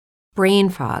brain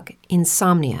fog,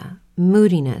 insomnia,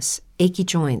 moodiness, achy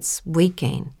joints, weight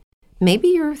gain. Maybe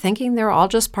you're thinking they're all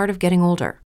just part of getting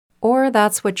older, or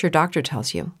that's what your doctor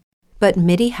tells you. But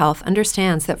MIDI Health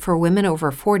understands that for women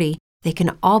over 40, they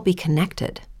can all be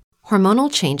connected. Hormonal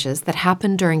changes that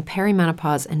happen during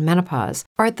perimenopause and menopause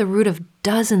are at the root of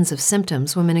dozens of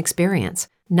symptoms women experience,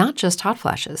 not just hot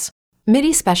flashes.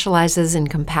 MIDI specializes in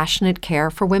compassionate care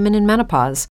for women in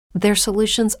menopause. Their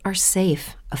solutions are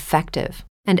safe, effective,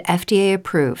 and FDA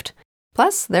approved.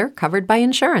 Plus, they're covered by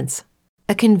insurance.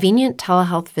 A convenient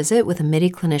telehealth visit with a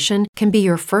MIDI clinician can be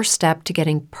your first step to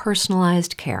getting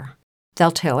personalized care.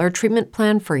 They'll tailor a treatment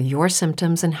plan for your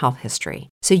symptoms and health history,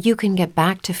 so you can get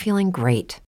back to feeling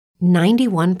great.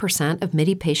 91% of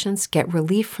MIDI patients get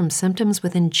relief from symptoms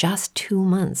within just 2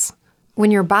 months. When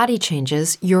your body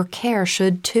changes, your care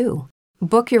should too.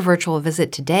 Book your virtual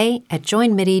visit today at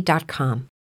joinmidi.com.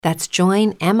 That's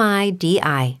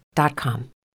joinmidi.com.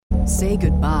 Say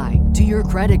goodbye to your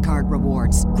credit card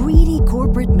rewards. Greedy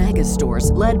corporate mega stores,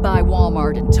 led by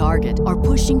Walmart and Target, are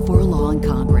pushing for a law in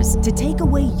Congress to take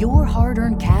away your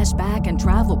hard-earned cash back and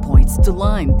travel points to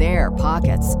line their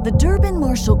pockets. The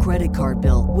Durbin-Marshall credit card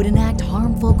bill would enact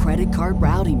harmful credit card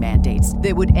routing mandates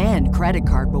that would end credit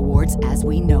card rewards as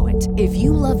we know it. If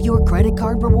you love your credit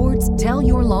card rewards, tell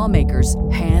your lawmakers,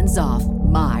 hands off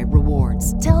my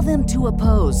rewards. Tell them to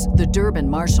oppose the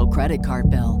Durbin-Marshall credit card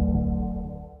bill.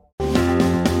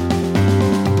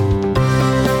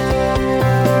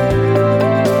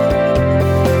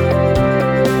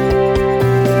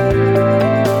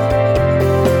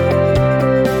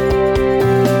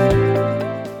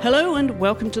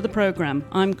 Welcome to the programme.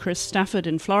 I'm Chris Stafford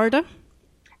in Florida.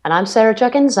 And I'm Sarah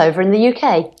Juggins over in the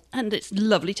UK. And it's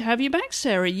lovely to have you back,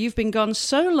 Sarah. You've been gone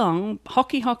so long.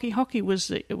 Hockey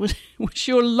was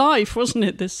your life, wasn't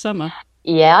it, this summer?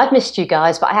 Yeah, I've missed you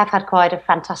guys, but I have had quite a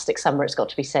fantastic summer, it's got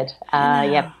to be said.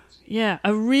 Yeah,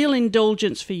 a real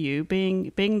indulgence for you,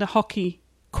 being the hockey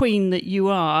queen that you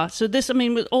are. So this,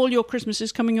 with all your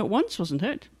Christmases coming at once, wasn't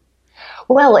it?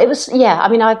 Well, it was, yeah.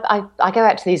 I go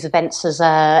out to these events as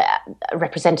a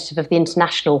representative of the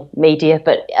international media,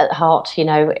 but at heart,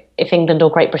 if England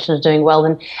or Great Britain are doing well,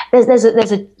 then there's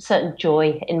a certain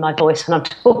joy in my voice when I'm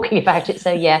talking about it.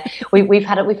 So yeah, we've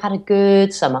had a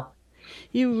good summer.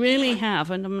 You really have,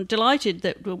 and I'm delighted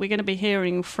that we're going to be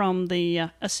hearing from the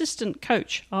assistant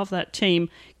coach of that team,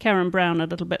 Karen Brown, a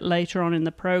little bit later on in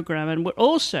the programme. And we'll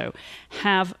also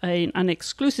have an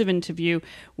exclusive interview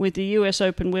with the US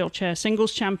Open wheelchair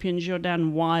singles champion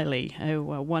Jordan Wiley, who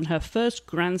won her first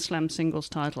Grand Slam singles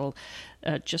title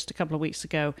just a couple of weeks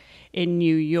ago in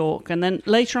New York. And then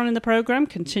later on in the programme,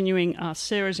 continuing our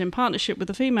series in partnership with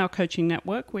the Female Coaching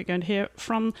Network, we're going to hear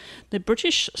from the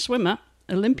British swimmer,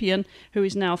 Olympian, who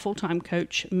is now full-time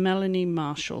coach, Melanie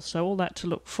Marshall. So all that to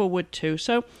look forward to.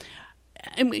 So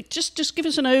just give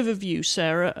us an overview,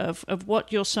 Sarah, of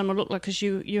what your summer looked like, because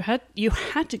you had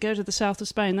to go to the south of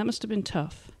Spain. That must have been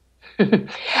tough.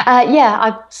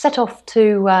 I set off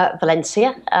to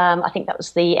Valencia. I think that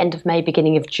was the end of May,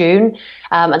 beginning of June.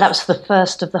 And that was the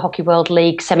first of the Hockey World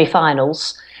League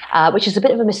semi-finals, which is a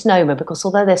bit of a misnomer because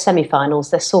although they're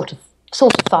semi-finals, they're sort of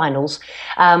finals,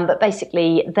 but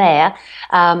basically the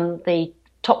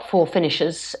top 4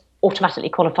 finishers automatically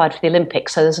qualified for the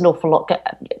Olympics, so there's an awful lot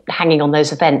hanging on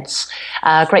those events.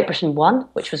 Great Britain won,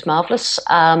 which was marvellous,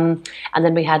 and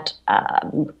then we had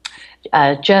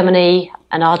Germany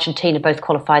and Argentina both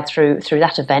qualified through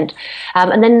that event,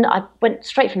 and then I went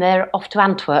straight from there off to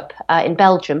Antwerp in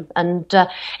Belgium, and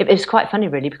it was quite funny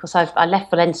really because I left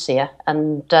Valencia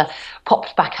and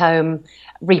popped back home,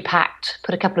 repacked,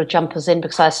 put a couple of jumpers in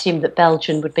because I assumed that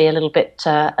Belgium would be a little bit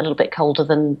colder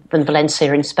than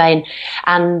Valencia in Spain,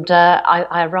 and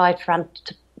I arrived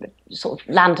sort of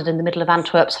landed in the middle of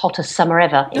Antwerp's hottest summer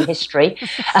ever in history.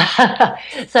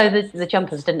 So the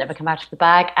jumpers didn't ever come out of the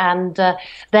bag, and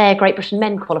there Great Britain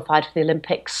men qualified for the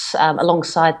Olympics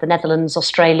alongside the Netherlands,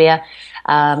 Australia,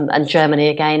 and Germany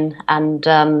again, and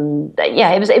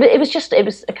it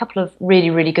was a couple of really,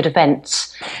 really good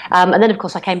events, and then of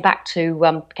course I came back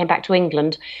to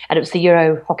England, and it was the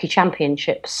Euro Hockey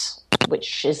Championships,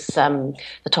 which is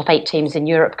the top 8 teams in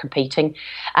Europe competing,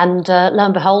 and lo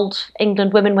and behold,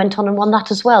 England women went on and won that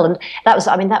as well, and that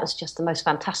was just the most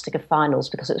fantastic of finals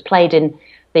because it was played in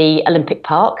the Olympic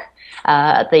Park,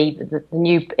 the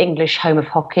new English home of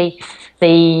hockey.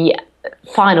 The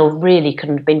final really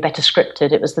couldn't have been better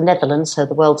scripted. It was the Netherlands, so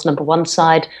the world's number 1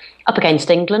 side, up against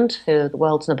England, who are the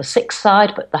world's number 6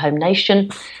 side, but the home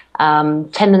nation. 10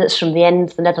 minutes from the end,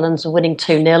 the Netherlands were winning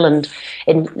 2-0,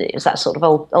 and it was that sort of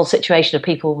old situation of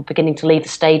people beginning to leave the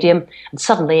stadium, and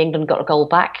suddenly England got a goal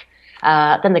back.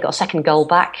 Then they got a second goal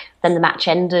back. Then the match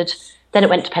ended. Then it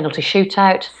went to penalty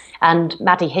shootout. And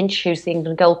Maddie Hinch, who's the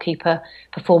England goalkeeper,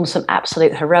 performed some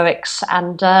absolute heroics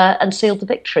and sealed the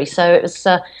victory. So it was,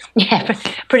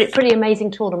 pretty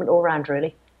amazing tournament all round,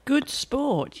 really. Good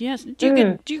sport, yes.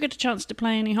 Do you get a chance to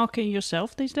play any hockey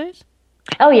yourself these days?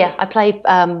 Oh yeah, I play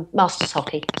Masters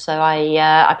hockey. So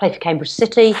I play for Cambridge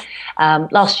City.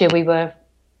 Last year we were,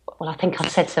 well, I think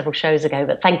I've said several shows ago,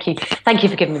 but thank you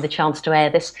for giving me the chance to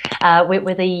air this.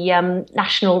 We're the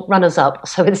national runners-up,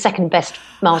 so we're the second best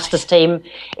Masters team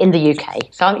in the UK.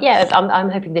 So I'm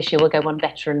hoping this year we'll go one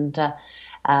better and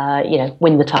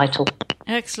win the title.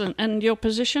 Excellent. And your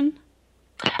position?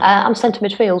 I'm centre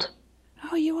midfield.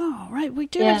 Oh, you are, right. We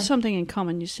do have something in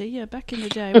common, you see. Yeah, back in the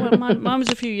day. Well, mine was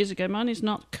a few years ago. Mine is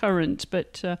not current,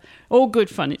 but all good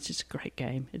fun. It's just a great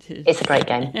game. It is. It's a great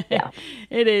game, yeah.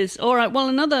 It is. All right, well,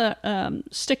 another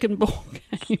stick and ball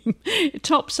game. It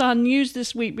tops our news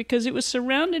this week because it was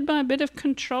surrounded by a bit of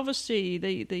controversy.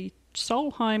 The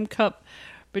Solheim Cup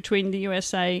between the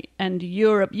USA and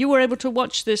Europe. You were able to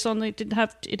watch this it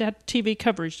had TV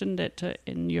coverage, didn't it,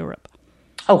 in Europe?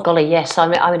 Oh golly, yes. I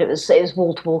mean, it was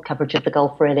wall-to-wall coverage of the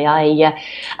golf. Really,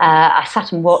 I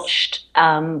sat and watched.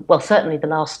 Certainly the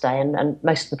last day and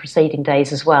most of the preceding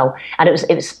days as well. And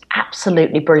it was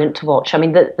absolutely brilliant to watch. I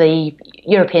mean, the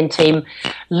European team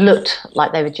looked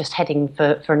like they were just heading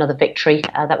for another victory.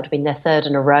 That would have been their third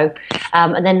in a row.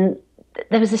 And then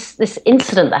there was this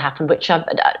incident that happened, which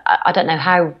I don't know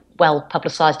how well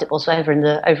publicised it was over in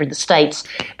the States.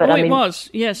 But it was,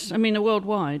 yes. I mean,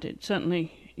 worldwide, it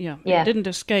certainly. Yeah, it didn't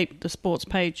escape the sports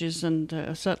pages and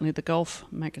certainly the golf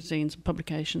magazines and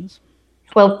publications.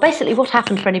 Well, basically what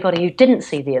happened for anybody who didn't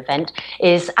see the event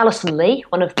is Alison Lee,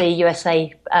 one of the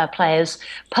USA players,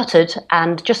 putted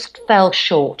and just fell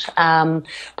short,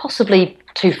 possibly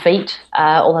 2 feet,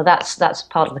 although that's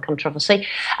part of the controversy.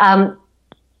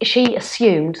 She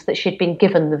assumed that she'd been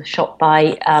given the shot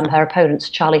by her opponents,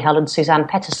 Charlie Hull and Suzanne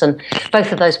Petterson.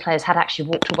 Both of those players had actually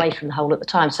walked away from the hole at the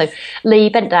time. So Lee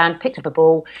bent down, picked up a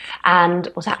ball, and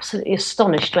was absolutely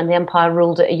astonished when the umpire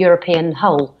ruled it a European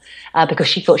hole because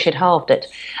she thought she'd halved it.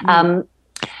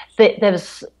 There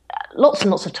was lots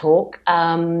and lots of talk.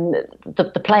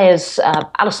 The players,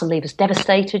 Alison Lee was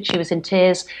devastated. She was in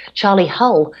tears. Charlie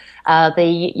Hull,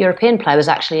 the European player, was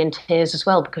actually in tears as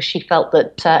well because she felt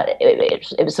that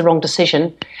it was the wrong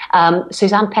decision.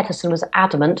 Suzanne Petterson was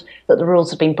adamant that the rules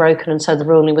had been broken and so the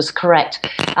ruling was correct.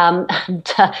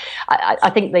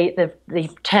 I think the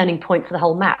turning point for the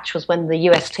whole match was when the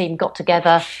US team got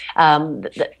together.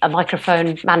 A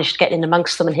microphone managed to get in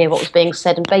amongst them and hear what was being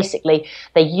said, and basically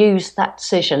they used that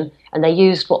decision and they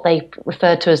used what they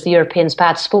referred to as the Europeans'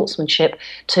 bad sportsmanship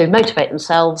to motivate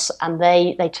themselves, and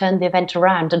they turned the event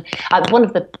around. And one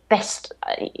of the best,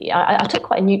 I took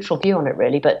quite a neutral view on it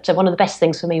really, but one of the best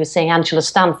things for me was seeing Angela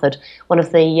Stanford, one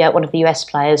of the US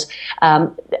players,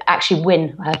 actually win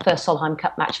her first Solheim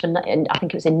Cup match I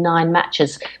think it was in 9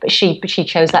 matches, but she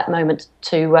chose that moment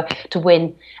to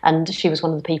win, and she was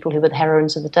one of the people who were the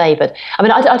heroines of the day. But I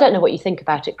mean, I don't know what you think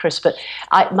about it, Chris, but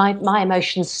my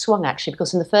emotions swung actually,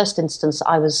 because in the first instance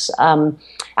I was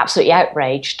absolutely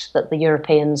outraged that the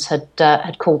Europeans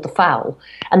had called the foul,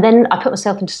 and then I put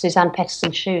myself into Suzanne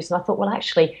Petterson's shoes and I thought, well,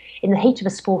 actually, in the heat of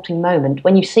a sporting moment,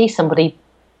 when you see somebody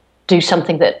do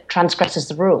something that transgresses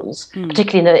the rules,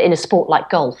 particularly in a sport like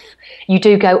golf, you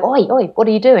do go, oi, what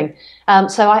are you doing?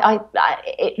 So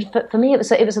for me, it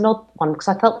was an odd one, because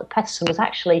I felt that Petterson was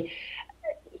actually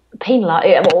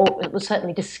penalised, or it was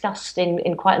certainly discussed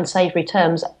in quite unsavoury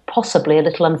terms, possibly a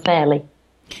little unfairly.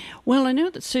 Well, I know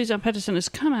that Suzanne Petterson has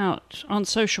come out on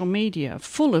social media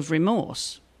full of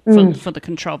remorse for the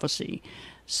controversy.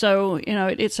 So,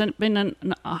 it's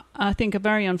been, I think, a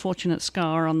very unfortunate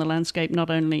scar on the landscape, not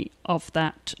only of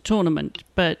that tournament,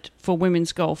 but for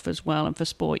women's golf as well, and for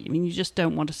sport. I mean, you just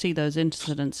don't want to see those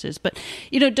incidences. But,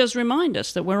 it does remind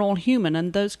us that we're all human,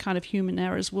 and those kind of human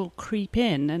errors will creep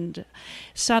in. And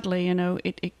sadly,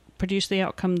 it produced the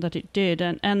outcome that it did,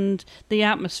 and the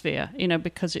atmosphere,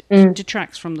 because it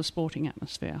detracts from the sporting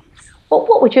atmosphere.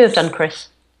 What would you have done, Chris?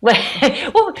 Were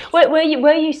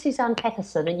you Suzanne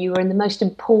Petterson and you were in the most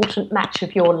important match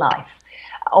of your life,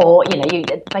 or you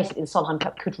basically the Solheim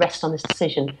Cup could rest on this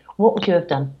decision? What would you have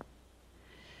done?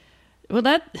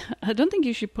 Well, I don't think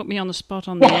you should put me on the spot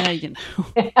on the air.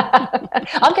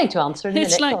 I'm going to answer in a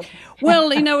minute. It's like, well,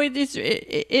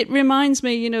 it reminds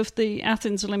me, of the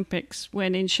Athens Olympics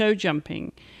when in show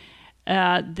jumping,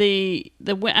 the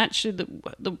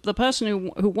person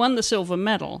who won the silver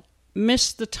medal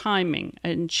missed the timing,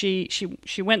 and she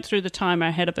went through the timer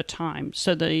ahead of her time,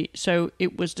 so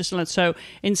it was disallowed. So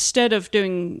instead of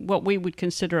doing what we would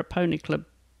consider a pony club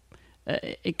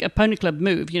a pony club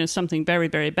move, something very,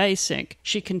 very basic,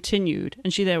 she continued,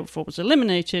 and she therefore was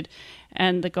eliminated,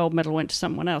 and the gold medal went to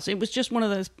someone else. It was just one of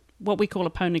those, what we call a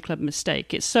pony club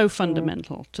mistake. It's so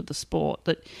fundamental to the sport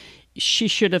that she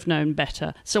should have known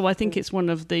better. So I think it's one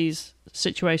of these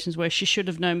situations where she should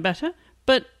have known better,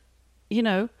 but,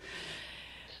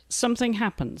 something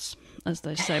happens, as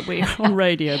they say. We're on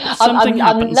radio, but something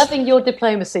happens. I'm loving your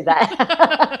diplomacy there.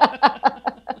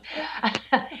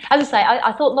 As I say,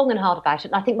 I thought long and hard about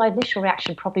it, and I think my initial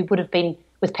reaction probably would have been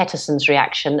with Pettersson's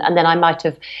reaction, and then I might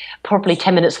have probably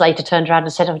 10 minutes later turned around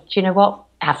and said, do you know what?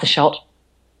 Have the shot.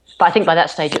 But I think by that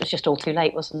stage it was just all too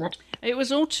late, wasn't it? It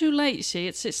was all too late, see.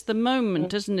 It's the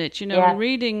moment, isn't it?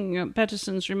 Reading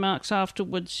Pettersson's remarks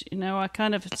afterwards, I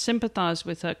kind of sympathised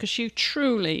with her, because she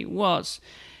truly was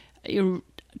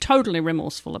totally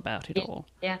remorseful about it all.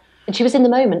 Yeah, and she was in the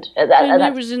moment.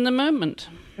 It was in the moment.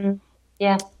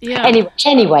 Yeah.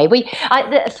 Anyway,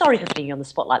 sorry for being on the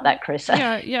spot like that, Chris.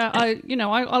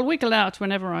 I'll wiggle out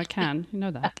whenever I can. You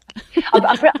know that.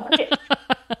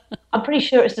 I'm pretty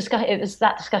sure it was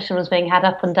that discussion was being had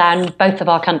up and down both of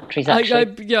our countries,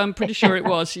 actually. I'm pretty sure it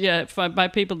was. Yeah, by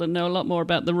people that know a lot more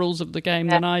about the rules of the game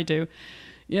than I do.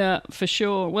 Yeah, for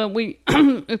sure. Well,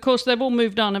 of course, they've all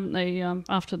moved on, haven't they?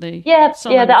 After the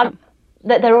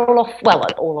they're all off. Well,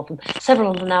 all of them. Several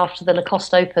of them now after the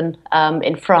Lacoste Open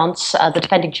in France. The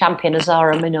defending champion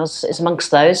Azara Munoz is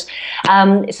amongst those.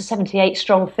 It's a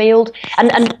 78-strong field,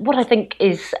 and what I think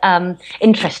is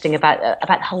interesting about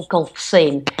the whole golf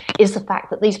scene is the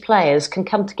fact that these players can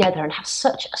come together and have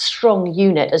such a strong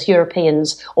unit as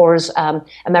Europeans or as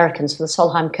Americans for the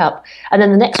Solheim Cup, and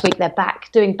then the next week they're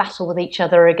back doing battle with each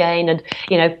other again, and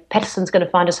Pettersson's going to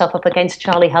find herself up against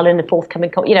Charlie Hull in the forthcoming.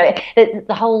 The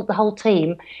whole team,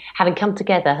 having come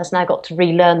together, has now got to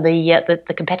relearn the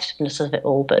competitiveness of it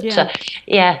all. But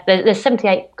there's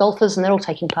 78 golfers, and they're all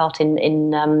taking part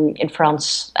in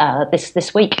France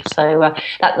this week. So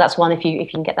that's one. If you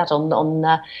can get that on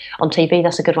TV,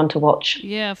 that's a good one to watch.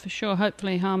 Yeah, for sure.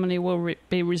 Hopefully, harmony will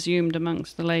be resumed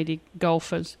amongst the lady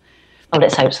golfers. Oh,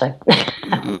 let's hope so.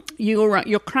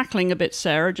 You're crackling a bit,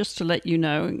 Sarah, just to let you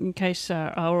know, in case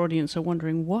our audience are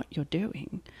wondering what you're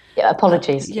doing. Yeah,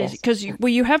 apologies. Yes, because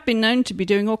you have been known to be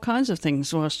doing all kinds of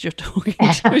things whilst you're talking.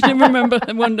 I remember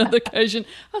one other occasion,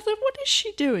 I thought, what is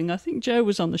she doing? I think Joe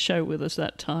was on the show with us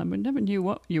that time. We never knew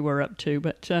what you were up to.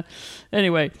 But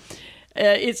anyway,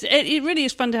 it really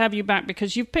is fun to have you back,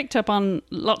 because you've picked up on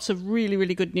lots of really,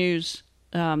 really good news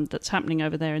that's happening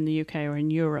over there in the UK or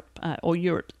in Europe,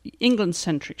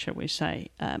 England-centric, shall we say.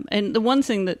 And the one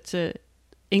thing that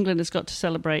England has got to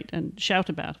celebrate and shout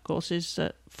about, of course, is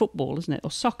football, isn't it?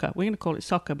 Or soccer. We're going to call it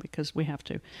soccer because we have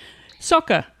to.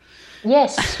 Soccer.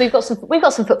 Yes, we've got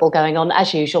some football going on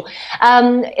as usual.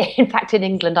 In fact, in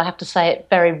England, I have to say it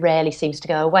very rarely seems to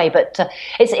go away, but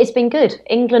it's been good.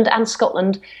 England and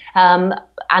Scotland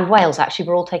and Wales actually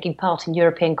were all taking part in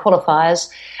European qualifiers.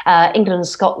 England and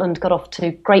Scotland got off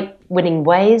to great winning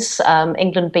ways.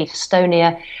 England beat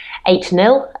Estonia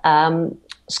 8-0.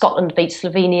 Scotland beat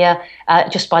Slovenia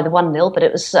just by the 1-0, but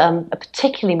it was a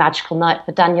particularly magical night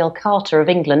for Danielle Carter of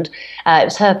England. It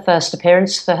was her first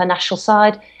appearance for her national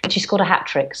side, and she scored a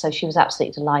hat-trick, so she was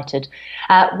absolutely delighted.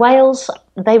 Wales,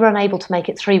 they were unable to make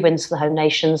it 3 wins for the home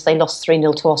nations. They lost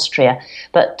 3-0 to Austria,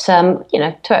 but 2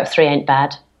 out of 3 ain't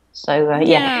bad. So,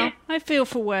 yeah, I feel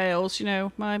for Wales.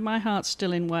 My heart's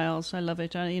still in Wales. I love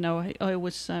it. I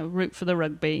always root for the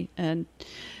rugby, and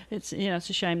it's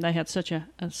a shame they had such a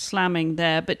slamming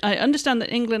there. But I understand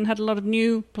that England had a lot of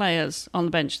new players on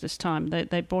the bench this time.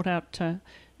 They brought out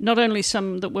not only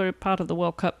some that were part of the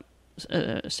World Cup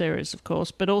series, of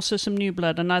course, but also some new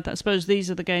blood. And I suppose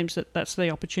these are the games that's the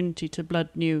opportunity to blood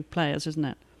new players, isn't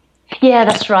it? Yeah,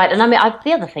 that's right. And I mean,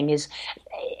 the other thing is,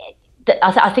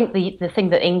 I think the thing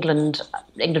that England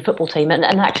football team and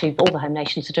actually all the home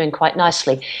nations are doing quite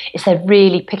nicely is they're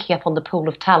really picking up on the pool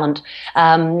of talent.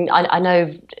 I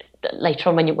know later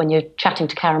on when you're chatting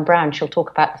to Karen Brown, she'll talk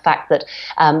about the fact that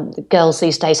girls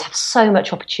these days have so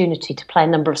much opportunity to play a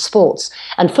number of sports,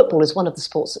 and football is one of the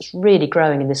sports that's really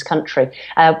growing in this country.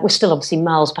 We're still obviously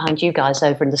miles behind you guys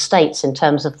over in the States in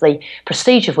terms of the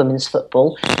prestige of women's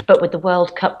football, but with the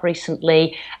World Cup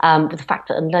recently, with the fact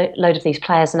that a load of these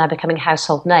players are now becoming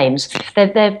household names,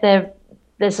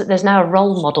 there's now a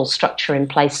role model structure in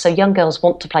place. So young girls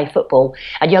want to play football,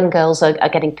 and young girls are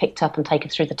getting picked up and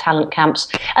taken through the talent camps.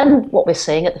 And what we're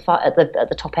seeing at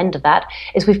the top end of that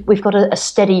is we've got a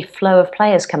steady flow of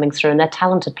players coming through, and they're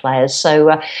talented players.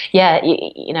 So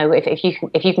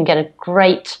if you can get a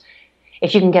great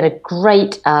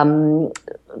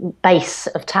base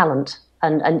of talent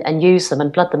and use them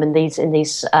and blood them in these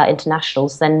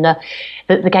internationals, then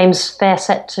the game's fair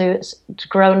set to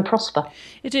grow and prosper.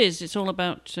 It is. It's all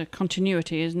about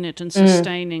continuity, isn't it, and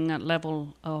sustaining that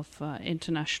level of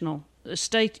international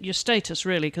your status,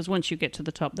 really, because once you get to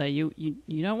the top there, you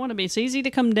don't want to be. It's easy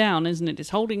to come down, isn't it? It's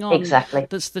holding on. Exactly.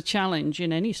 That's the challenge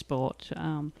in any sport.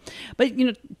 But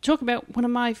talk about one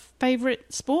of my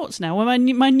favourite sports now. Well,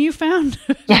 my newfound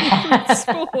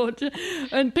sport,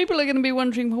 and people are going to be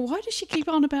wondering, well, why does she keep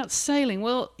on about sailing?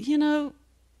 Well,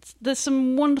 there's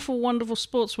some wonderful, wonderful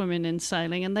sportswomen in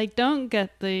sailing, and they don't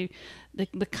get the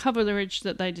coverage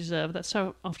that they deserve. That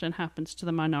so often happens to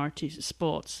the minorities of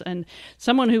sports. And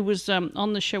someone who was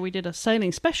on the show, we did a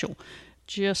sailing special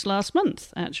just last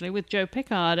month, actually, with Jo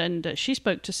Pickard, and she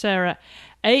spoke to Sarah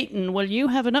Ayton. Well, you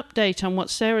have an update on what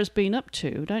Sarah's been up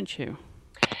to, don't you?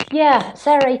 Yeah,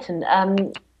 Sarah Ayton.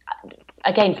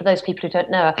 Again, for those people who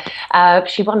don't know her,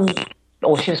 she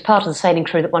was part of the sailing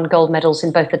crew that won gold medals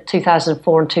in both the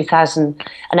 2004 and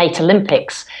 2008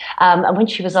 Olympics. And when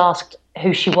she was asked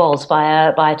who she was by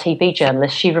a TV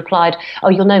journalist, she replied, "Oh,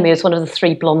 you'll know me as one of the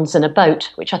three blondes in a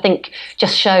boat," which I think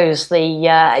just shows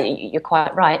you're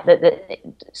quite right, that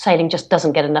sailing just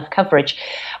doesn't get enough coverage.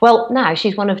 Well, now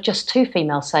she's one of just two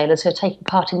female sailors who are taking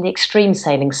part in the Extreme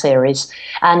Sailing Series,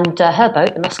 and her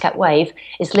boat, the Muscat Wave,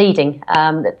 is leading.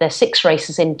 There's 6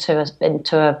 races into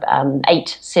a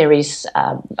 8 series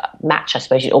match, I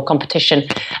suppose, or competition,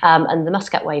 and the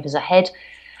Muscat Wave is ahead.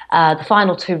 The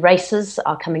final 2 races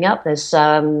are coming up. There's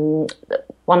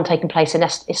one taking place in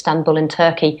Istanbul in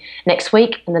Turkey next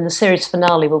week, and then the series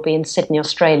finale will be in Sydney,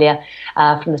 Australia,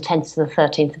 from the 10th to the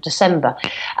 13th of December.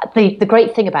 The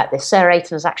great thing about this, Sarah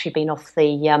Ayton has actually been off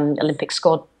the Olympic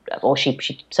squad, or she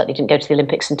certainly didn't go to the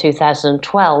Olympics in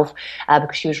 2012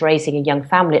 because she was raising a young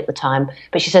family at the time.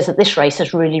 But she says that this race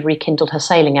has really rekindled her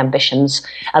sailing ambitions.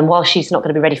 And while she's not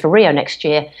going to be ready for Rio next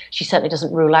year, she certainly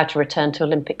doesn't rule out a return to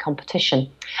Olympic competition.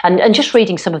 And just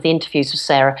reading some of the interviews with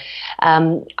Sarah,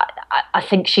 I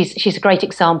think she's a great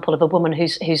example of a woman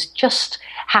who's just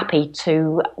happy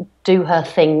to do her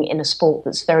thing in a sport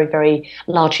that's very, very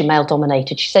largely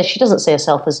male-dominated. She says she doesn't see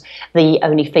herself as the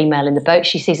only female in the boat.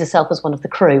 She sees herself as one of the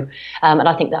crew, and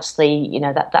I think that's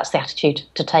the attitude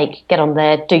to take. Get on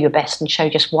there, do your best, and show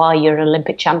just why you're an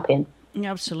Olympic champion.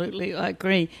 Absolutely, I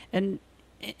agree. And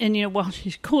while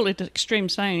you call it extreme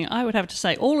sailing, I would have to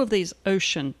say all of these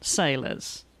ocean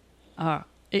sailors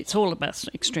it's all about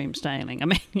extreme sailing. I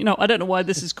mean, I don't know why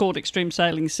this is called Extreme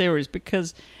Sailing Series,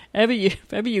 because if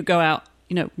ever you go out,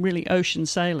 really ocean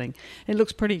sailing, it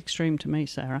looks pretty extreme to me,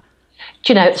 Sarah.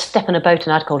 Do you know, step on a boat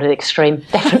and I'd call it extreme,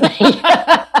 definitely.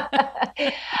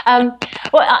 I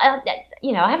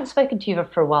haven't spoken to you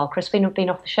for a while, Chris. We've been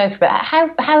off the show for a bit.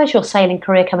 How is your sailing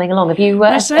career coming along? Have you?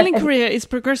 My sailing career is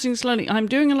progressing slowly. I'm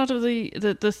doing a lot of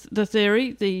the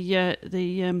theory,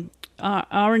 the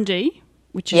R&D,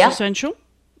 which is essential.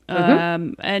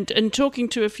 Mm-hmm. And talking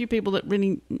to a few people that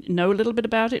really know a little bit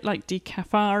about it, like Dee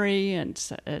Caffari and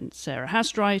Sarah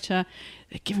Hastreiter,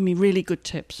 they're giving me really good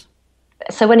tips.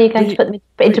 So when are you going to put them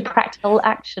into practical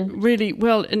action? Really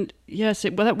well, and yes,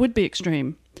 that would be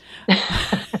extreme.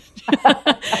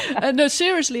 No,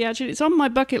 seriously, actually, it's on my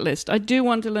bucket list. I do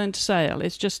want to learn to sail.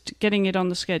 It's just getting it on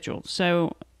the schedule.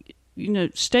 So,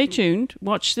 stay tuned.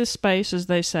 Watch this space, as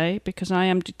they say, because I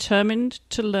am determined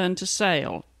to learn to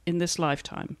sail in this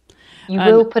lifetime. You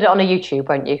will put it on a YouTube,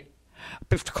 won't you?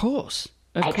 Of course.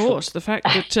 Of course. The fact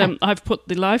that I've put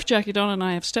the life jacket on and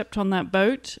I have stepped on that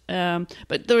boat.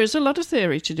 But there is a lot of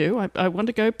theory to do. I want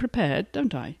to go prepared,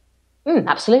 don't I?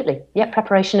 Absolutely. Yeah,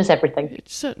 preparation is everything. It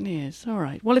certainly is. All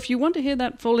right. Well, if you want to hear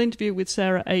that full interview with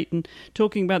Sarah Ayton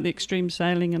talking about the extreme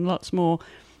sailing and lots more,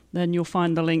 then you'll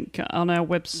find the link on our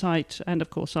website and, of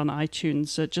course, on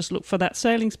iTunes. Just look for that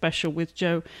sailing special with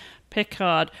Jo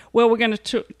Pickard. Well, we're going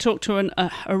to talk to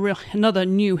another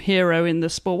new hero in the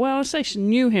sport. Well, I say she's a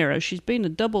new hero. She's been a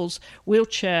doubles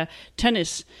wheelchair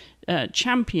tennis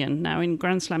champion, now in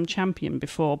Grand Slam champion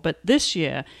before. But this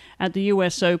year at the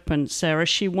US Open, Sarah,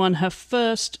 she won her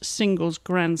first singles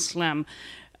Grand Slam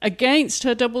against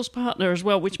her doubles partner as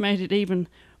well, which made it even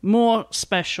more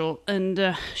special.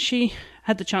 And she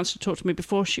had the chance to talk to me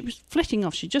before. She was flitting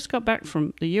off. She just got back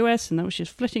from the US and now she's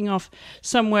flitting off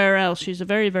somewhere else. She's a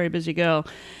very, very busy girl.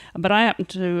 But I happened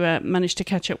to manage to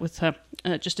catch up with her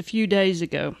just a few days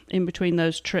ago in between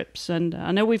those trips. And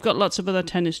I know we've got lots of other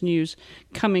tennis news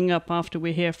coming up after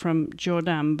we hear from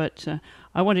Jordan, but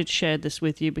I wanted to share this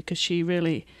with you because she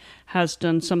really has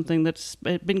done something that's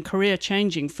been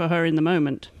career-changing for her in the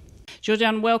moment.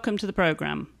 Jordan, welcome to the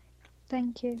programme.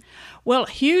 Thank you. Well,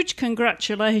 huge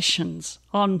congratulations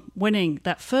on winning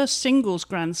that first singles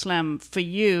Grand Slam for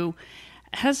you.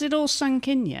 Has it all sunk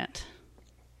in yet?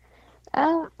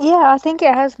 Yeah, I think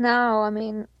it has now. I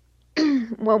mean,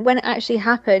 well, when it actually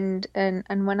happened and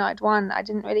when I'd won, I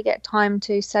didn't really get time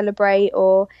to celebrate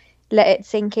or let it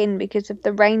sink in because of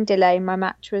the rain delay. My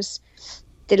match was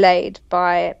delayed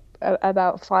by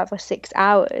about 5 or 6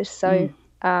 hours. So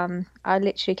I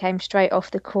literally came straight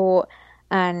off the court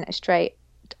and straight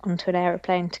onto an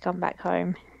aeroplane to come back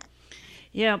home.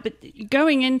 Yeah, but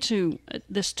going into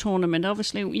this tournament,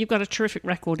 obviously you've got a terrific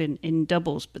record in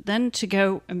doubles, but then to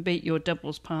go and beat your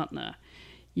doubles partner,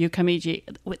 Yukamiji,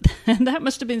 that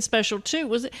must have been special too.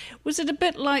 Was it a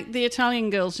bit like the Italian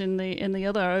girls in the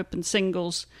other open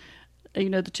singles? You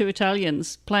know, the two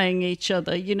Italians playing each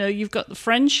other. You know, you've got the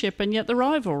friendship and yet the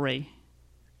rivalry.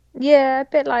 Yeah, a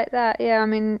bit like that. Yeah, I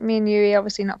mean, me and Yui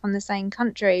obviously not from the same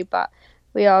country, but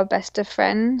we are best of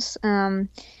friends.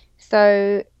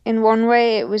 So in one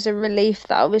way, it was a relief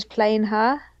that I was playing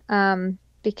her,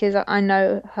 because I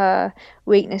know her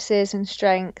weaknesses and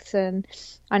strengths, and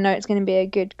I know it's going to be a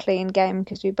good, clean game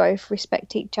because we both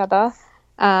respect each other.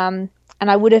 And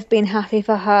I would have been happy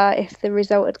for her if the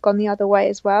result had gone the other way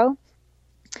as well.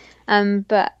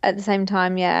 But at the same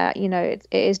time, yeah, you know, it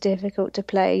is difficult to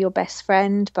play your best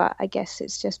friend, but I guess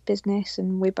it's just business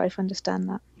and we both understand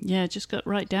that. Yeah, just got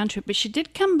right down to it. But she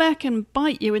did come back and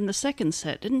bite you in the second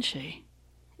set, didn't she?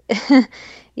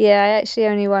 Yeah, I actually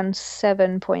only won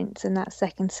 7 points in that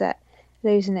second set,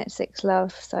 losing it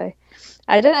 6-love. So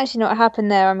I don't actually know what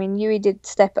happened there. I mean, Yui did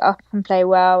step it up and play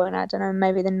well, and I don't know,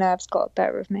 maybe the nerves got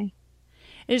better of me.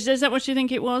 Is that what you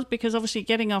think it was? Because obviously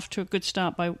getting off to a good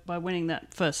start by winning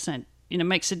that first set, you know,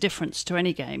 makes a difference to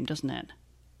any game, doesn't it?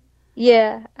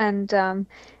 Yeah, and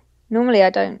normally I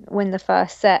don't win the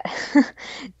first set,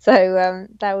 so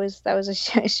that was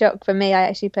a shock for me. I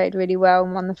actually played really well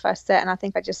and won the first set, and I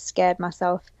think I just scared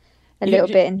myself a little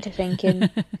bit into thinking,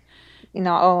 you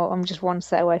know, oh, I'm just one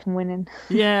set away from winning.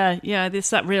 Yeah,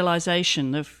 it's that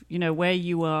realization of, you know, where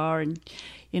you are and,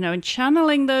 you know, and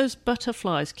channeling those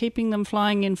butterflies, keeping them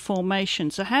flying in formation.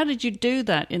 So how did you do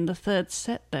that in the third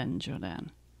set then,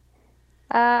 Jordan?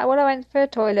 Well, I went for a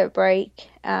toilet break,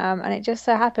 and it just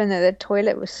so happened that the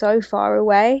toilet was so far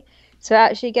away. So it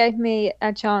actually gave me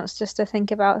a chance just to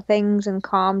think about things and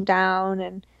calm down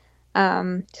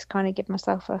and just kind of give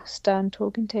myself a stern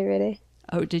talking to, really.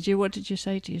 Oh, did you? What did you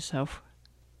say to yourself?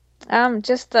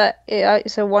 Just that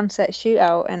it's a one-set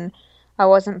shootout, and I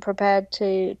wasn't prepared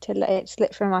to let it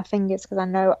slip through my fingers because I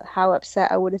know how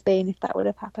upset I would have been if that would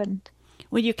have happened.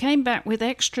 Well, you came back with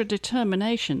extra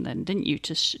determination then, didn't you,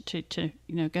 to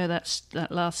you know, go that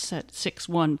last set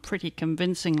 6-1 pretty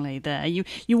convincingly there. You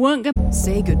weren't going to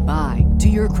Say goodbye to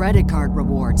your credit card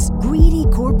rewards. Greedy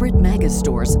corporate mega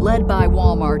stores, led by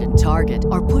Walmart and Target,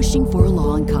 are pushing for a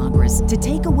law in Congress to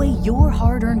take away your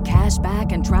hard-earned cash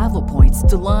back and travel points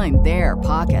to line their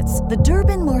pockets. The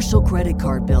Durbin-Marshall credit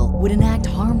card bill would enact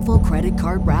harmful credit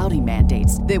card routing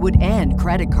mandates that would end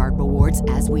credit card rewards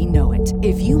as we know it.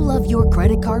 If you love your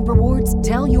credit card rewards,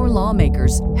 tell your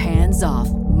lawmakers, hands off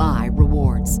my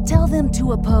rewards. Tell them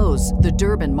to oppose the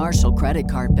Durbin-Marshall credit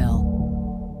card bill.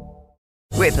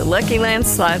 With the Lucky Land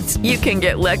Slots, you can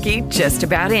get lucky just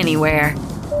about anywhere.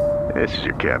 This is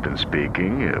your captain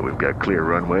speaking. We've got clear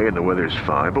runway and the weather's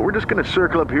fine, but we're just going to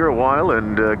circle up here a while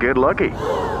and get lucky.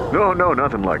 No,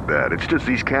 nothing like that. It's just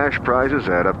these cash prizes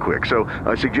add up quick. So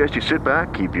I suggest you sit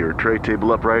back, keep your tray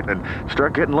table upright, and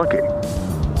start getting lucky.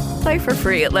 Play for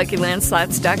free at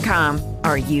LuckyLandSlots.com.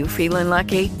 Are you feeling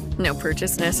lucky? No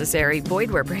purchase necessary.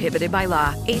 Void where prohibited by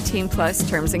law. 18+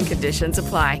 terms and conditions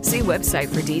apply. See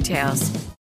website for details.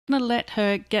 to let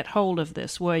her get hold of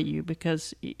this, were you?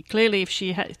 Because clearly if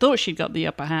she thought she'd got the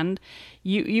upper hand,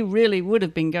 you really would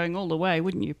have been going all the way,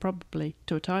 wouldn't you? Probably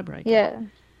to a tiebreak. Yeah.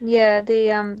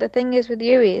 The thing is with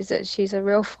Yui is that she's a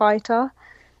real fighter,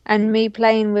 and me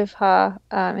playing with her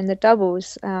in the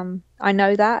doubles, I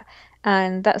know that.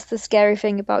 And that's the scary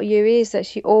thing about Yui, is that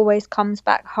she always comes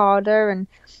back harder and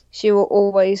she will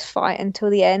always fight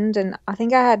until the end. And I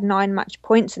think I had 9 match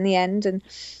points in the end, and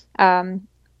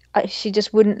she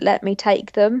just wouldn't let me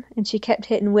take them. And she kept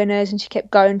hitting winners and she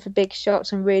kept going for big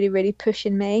shots and really, really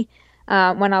pushing me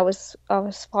when I was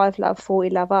 5-love,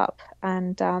 40-love up.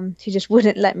 And she just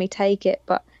wouldn't let me take it.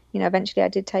 But, eventually I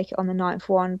did take it on the 9th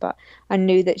one, but I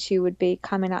knew that she would be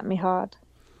coming at me hard.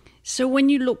 So when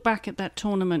you look back at that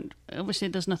tournament, obviously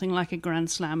there's nothing like a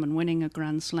Grand Slam and winning a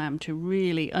Grand Slam to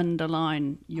really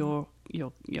underline your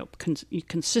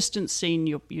consistency and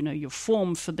your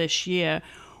form for this year.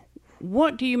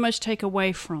 What do you most take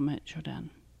away from it, Jordan?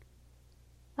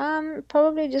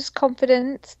 Probably just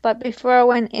confidence. Like before I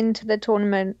went into the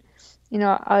tournament,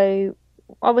 I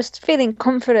was feeling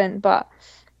confident, but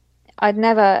I'd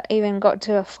never even got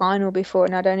to a final before,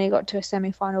 and I'd only got to a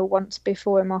semi-final once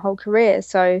before in my whole career.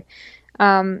 So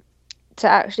to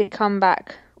actually come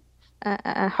back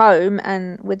home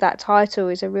and with that title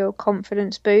is a real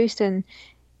confidence boost. And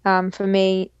for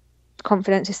me,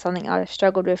 confidence is something I've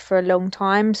struggled with for a long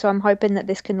time. So I'm hoping that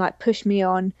this can like push me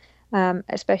on,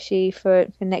 especially for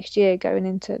next year, going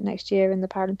into next year in the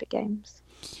Paralympic Games.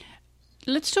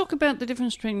 Let's talk about the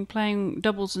difference between playing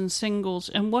doubles and singles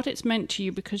and what it's meant to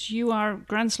you, because you are a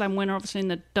Grand Slam winner, obviously, in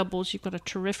the doubles. You've got a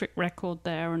terrific record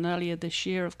there, and earlier this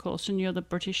year, of course, and you're the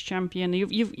British champion.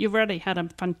 You've already had a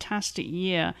fantastic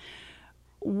year.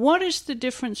 What is the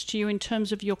difference to you in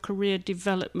terms of your career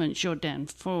development, Jourdain,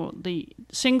 for the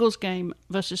singles game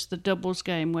versus the doubles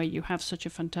game where you have such a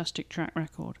fantastic track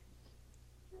record?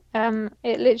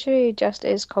 It literally just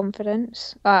is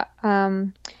confidence.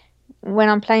 When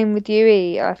I'm playing with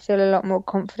Yui, I feel a lot more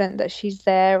confident that she's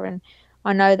there, and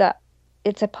I know that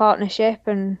it's a partnership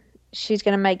and she's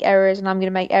going to make errors and I'm going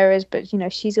to make errors, but, you know,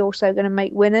 she's also going to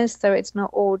make winners, so it's not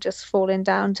all just falling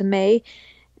down to me.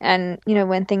 And, you know,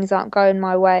 when things aren't going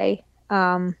my way,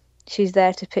 she's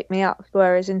there to pick me up,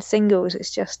 whereas in singles, it's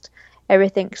just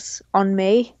everything's on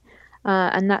me.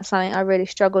 And that's something I really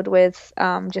struggled with,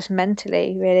 just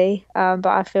mentally, really. But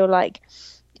I feel like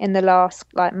in the last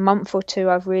month or two,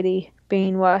 I've really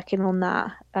been working on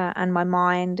that and my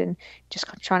mind, and just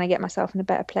trying to get myself in a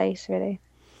better place, really.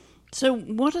 So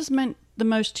what has meant the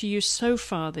most to you so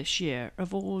far this year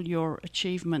of all your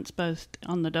achievements, both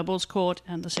on the doubles court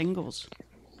and the singles?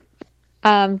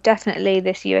 Definitely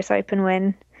this US Open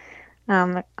win.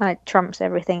 It trumps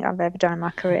everything I've ever done in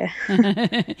my career.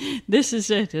 This is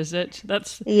it, is it?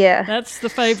 That's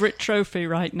the favourite trophy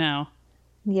right now.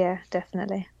 Yeah,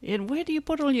 definitely. And where do you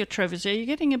put all your trophies? Are you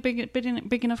getting a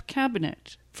big enough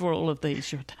cabinet for all of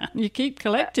these, Jourdain? You keep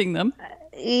collecting them.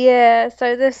 Yeah,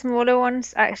 so the smaller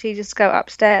ones actually just go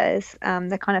upstairs.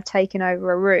 They're kind of taking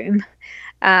over a room.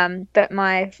 But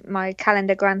my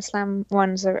calendar Grand Slam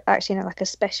ones are actually in like a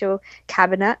special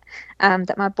cabinet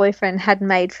that my boyfriend had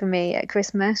made for me at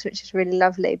Christmas, which is really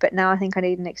lovely. But now I think I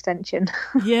need an extension.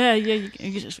 Yeah.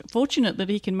 You're fortunate that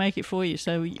he can make it for you,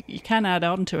 so you can add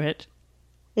on to it.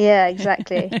 Yeah,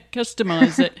 exactly.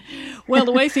 Customise it. Well,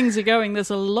 the way things are going, there's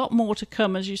a lot more to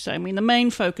come, as you say. I mean, the main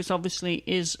focus, obviously,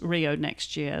 is Rio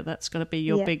next year. That's going to be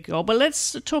your big goal. But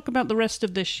let's talk about the rest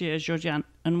of this year, Jourdain,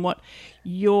 and what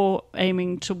you're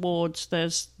aiming towards.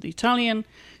 There's the Italian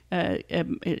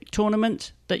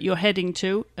tournament that you're heading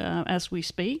to as we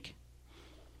speak.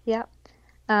 Yeah.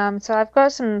 So I've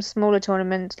got some smaller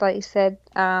tournaments, like you said,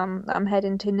 that I'm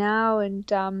heading to now,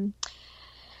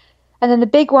 and then the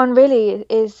big one really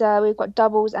is we've got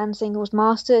doubles and singles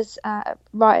masters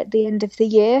right at the end of the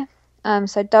year.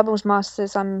 So doubles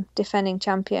masters, I'm defending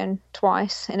champion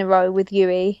twice in a row with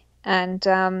Yui. And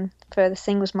for the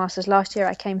singles masters last year,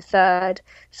 I came third.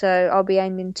 So I'll be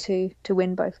aiming to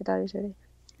win both of those, really.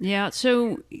 Yeah,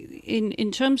 so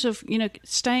in terms of, you know,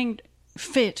 staying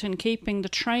fit and keeping the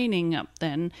training up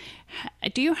then,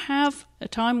 do you have a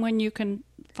time when you can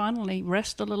finally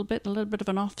rest a little bit of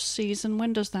an off season?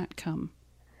 When does that come?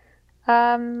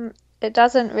 It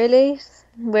doesn't really.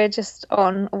 We're just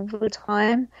on all the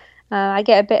time. I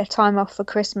get a bit of time off for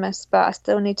Christmas, but I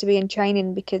still need to be in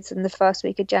training because in the first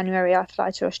week of January I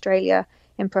fly to Australia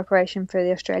in preparation for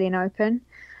the Australian Open.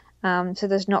 So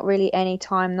there's not really any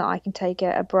time that I can take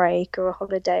a break or a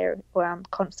holiday or I'm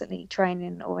constantly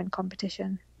training or in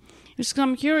competition. Because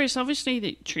I'm curious,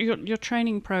 obviously your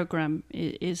training program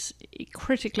is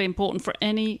critically important for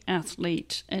any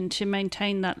athlete, and to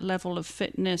maintain that level of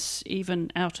fitness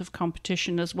even out of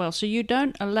competition as well. So you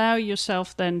don't allow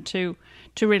yourself then to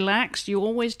relax. You're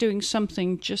always doing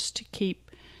something just to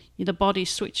keep the body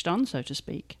switched on, so to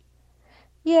speak.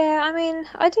 Yeah, I mean,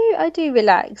 I do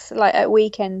relax, like at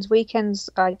weekends. Weekends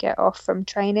I get off from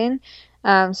training,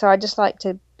 so I just like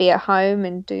to be at home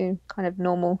and do kind of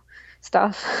normal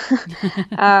stuff.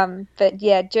 But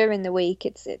yeah, during the week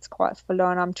it's quite full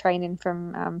on. I'm training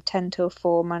from 10 till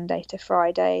 4 Monday to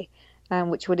Friday,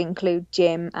 which would include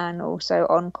gym and also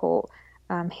on court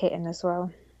hitting as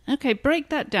well. Okay, break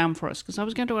that down for us, because I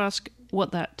was going to ask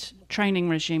what that training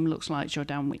regime looks like,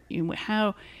 Jourdain.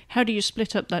 How do you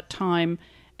split up that time,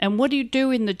 and what do you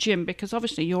do in the gym? Because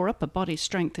obviously your upper body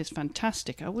strength is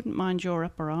fantastic. I wouldn't mind your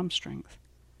upper arm strength.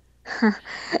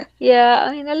 Yeah,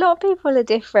 I mean, a lot of people are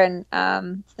different,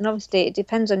 and obviously it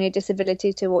depends on your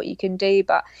disability to what you can do.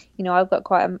 But you know, I've got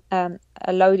quite a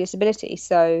low disability,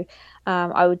 so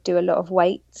I would do a lot of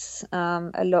weights,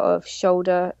 a lot of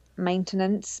shoulder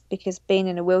maintenance, because being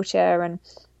in a wheelchair and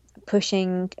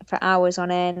pushing for hours on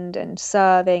end and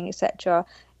serving, etc.,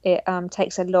 it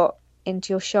takes a lot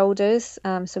into your shoulders.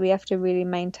 So we have to really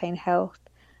maintain health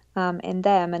in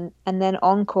them. And then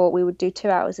on court, we would do 2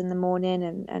 hours in the morning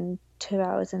and 2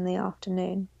 hours in the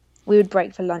afternoon. We would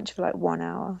break for lunch for like 1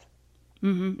 hour.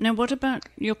 Mm-hmm. Now, what about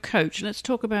your coach? Let's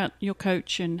talk about your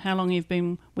coach and how long you've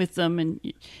been with them. And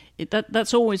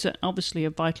that's always obviously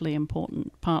a vitally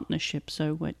important partnership.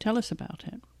 So tell us about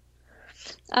it.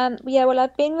 Yeah, well,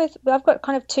 I've got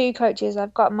kind of two coaches.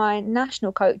 I've got my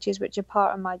national coaches, which are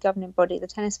part of my governing body, the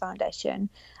Tennis Foundation,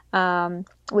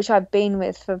 which I've been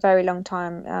with for a very long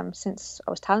time, since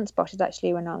I was talent spotted,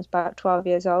 actually, when I was about 12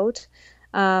 years old.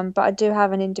 But I do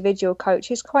have an individual coach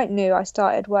who's quite new. I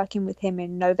started working with him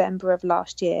in November of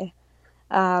last year.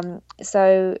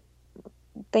 So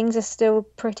things are still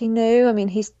pretty new. I mean,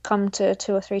 he's come to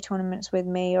 2 or 3 tournaments with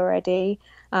me already.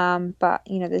 But,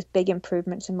 there's big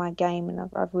improvements in my game, and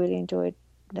I've really enjoyed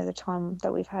the time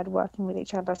that we've had working with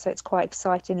each other. So it's quite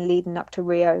exciting leading up to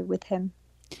Rio with him.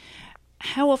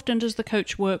 How often does the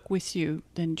coach work with you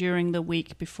then during the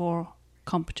week before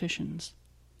competitions?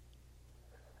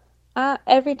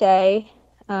 Every day.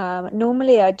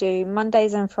 Normally I do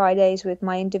Mondays and Fridays with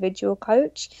my individual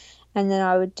coach, and then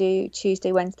I would do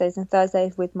Tuesday, Wednesdays and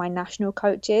Thursdays with my national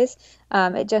coaches.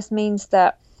 It just means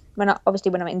that when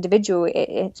I'm individual,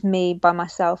 it's me by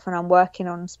myself and I'm working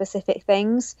on specific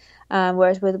things.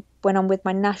 Whereas when I'm with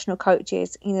my national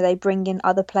coaches, they bring in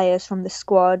other players from the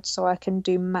squad, so I can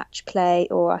do match play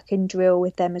or I can drill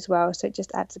with them as well. So it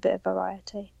just adds a bit of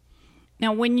variety.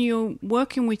 Now, when you're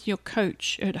working with your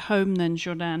coach at home then,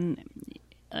 Jordan,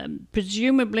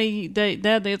 presumably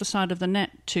they're the other side of the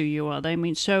net to you, are they? I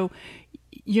mean, so,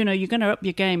 you're going to up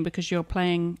your game because you're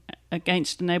playing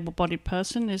against an able-bodied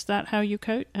person. Is that how you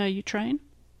train?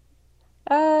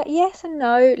 Yes and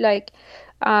no. Like,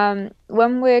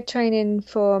 when we're training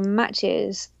for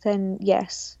matches, then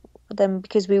yes. Then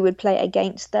because we would play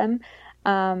against them.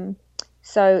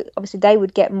 So obviously they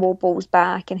would get more balls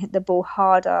back and hit the ball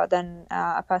harder than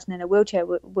a person in a wheelchair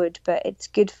would. But it's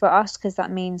good for us because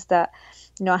that means that,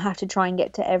 I have to try and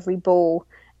get to every ball,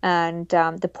 and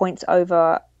the point's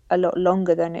over a lot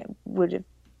longer than it would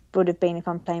have been if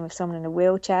I'm playing with someone in a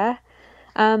wheelchair.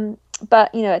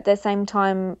 But, at the same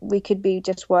time, we could be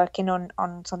just working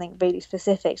on something really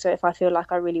specific. So if I feel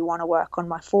like I really want to work on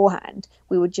my forehand,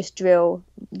 we would just drill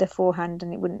the forehand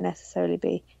and it wouldn't necessarily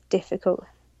be difficult.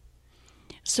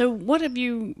 So what have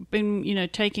you been,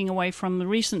 taking away from the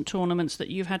recent tournaments that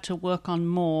you've had to work on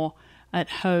more at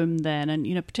home then? And,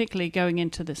 particularly going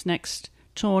into this next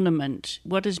tournament,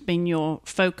 what has been your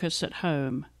focus at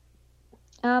home?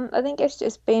 I think it's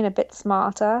just being a bit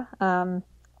smarter.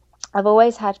 I've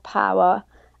always had power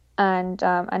and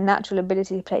a natural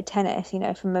ability to play tennis,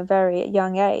 from a very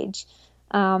young age.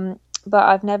 But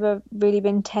I've never really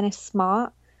been tennis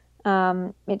smart.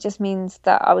 It just means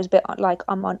that I was a bit like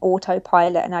I'm on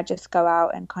autopilot and I just go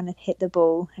out and kind of hit the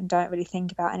ball and don't really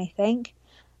think about anything.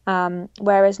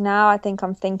 Whereas now I think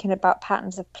I'm thinking about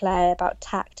patterns of play, about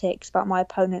tactics, about my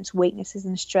opponent's weaknesses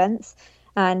and strengths.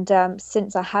 And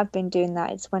since I have been doing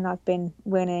that, it's when I've been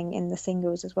winning in the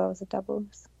singles as well as the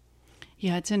doubles.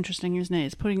 Yeah, it's interesting, isn't it?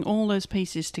 It's putting all those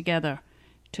pieces together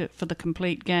for the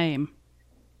complete game.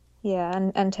 Yeah,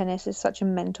 and tennis is such a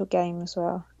mental game as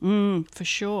well. For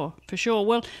sure.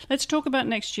 Well, let's talk about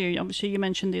next year. Obviously, you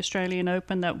mentioned the Australian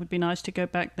Open. That would be nice to go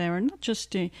back there and not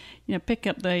just to, pick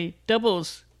up the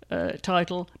doubles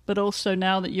title, but also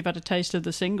now that you've had a taste of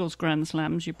the singles Grand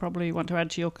Slams, you probably want to add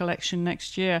to your collection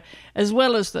next year, as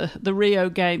well as the Rio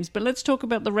Games. But let's talk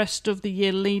about the rest of the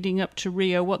year leading up to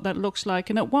Rio, what that looks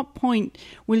like, and at what point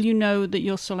will you know that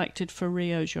you're selected for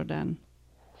Rio, Jordan?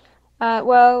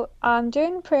 Well, I'm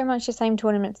doing pretty much the same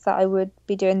tournaments that I would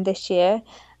be doing this year,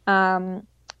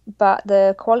 but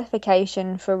the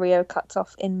qualification for Rio cuts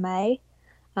off in May,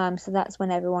 so that's when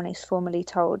everyone is formally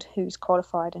told who's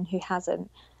qualified and who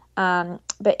hasn't.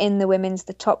 But in the women's,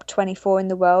 the top 24 in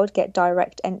the world get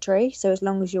direct entry, so as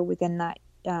long as you're within that,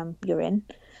 you're in.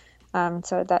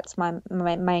 So that's my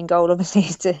main goal, obviously,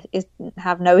 is to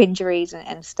have no injuries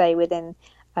and stay within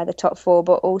the top 4,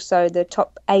 but also the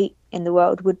top 8 in the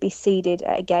world would be seeded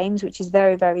at games, which is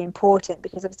very, very important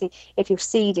because obviously if you're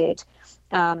seeded,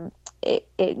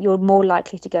 you're more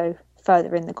likely to go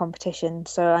further in the competition.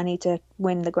 So I need to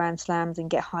win the Grand Slams and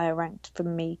get higher ranked for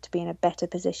me to be in a better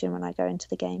position when I go into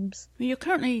the games. You're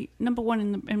currently number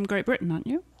 1 in Great Britain, aren't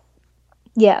you?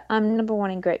 Yeah, I'm number 1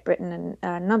 in Great Britain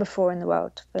and number 4 in the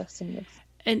world for singles.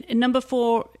 And number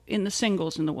 4 in the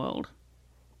singles in the world?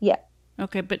 Yeah.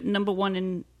 Okay, but number 1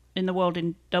 in the world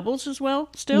in doubles as well,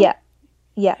 still?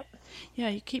 Yeah. Yeah,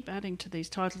 you keep adding to these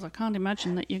titles. I can't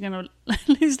imagine that you're going to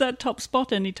lose that top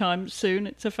spot anytime soon.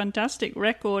 It's a fantastic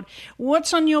record.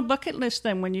 What's on your bucket list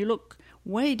then when you look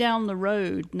way down the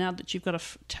road now that you've got a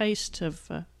taste of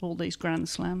all these Grand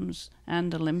Slams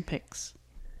and Olympics?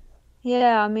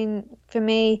 Yeah, I mean, for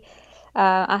me,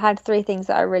 I had 3 things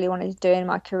that I really wanted to do in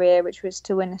my career, which was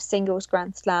to win a singles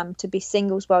Grand Slam, to be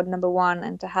singles world number 1,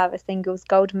 and to have a singles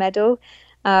gold medal.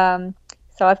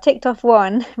 So I've ticked off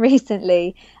 1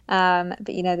 recently, but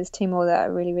there's 2 more that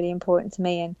are really, really important to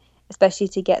me, and especially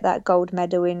to get that gold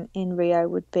medal in Rio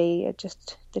would be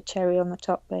just the cherry on the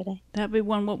top, really. That'd be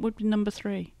 1. What would be number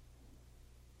 3?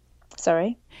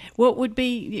 Sorry? What would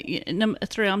be number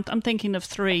 3? I'm thinking of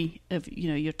 3 of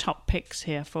your top picks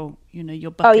here for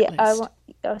your bucket list.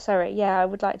 I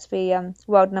would like to be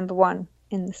world number 1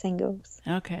 in the singles.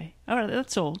 Okay, all right,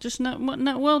 that's all. Just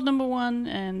world number 1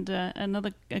 and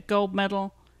another gold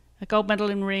medal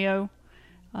in Rio.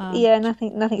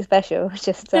 Nothing special.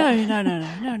 Just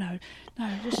No.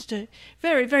 Just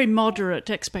very, very moderate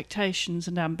expectations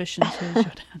and ambitions here,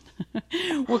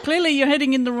 Jordan. Well, clearly you're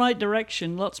heading in the right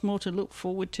direction. Lots more to look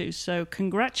forward to. So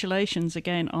congratulations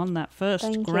again on that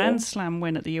first Grand Slam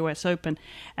win at the US Open,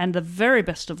 and the very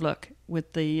best of luck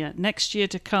with the next year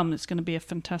to come. It's going to be a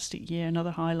fantastic year,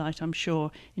 another highlight, I'm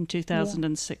sure, in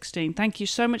 2016. Yeah. Thank you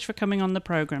so much for coming on the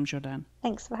program, Jordan.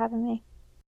 Thanks for having me.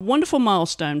 Wonderful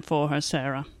milestone for her,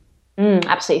 Sarah.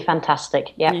 Absolutely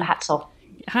fantastic. Yeah, hats off.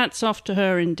 Hats off to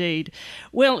her indeed.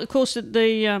 Well, of course, at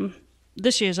the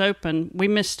this year's Open, we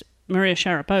missed Maria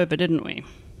Sharapova, didn't we?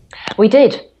 We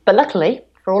did, but luckily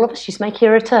for all of us, she's making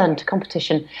a return to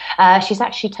competition. She's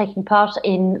actually taking part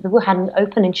in the Wuhan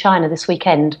Open in China this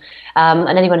weekend,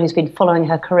 and anyone who's been following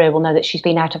her career will know that she's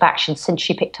been out of action since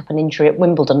she picked up an injury at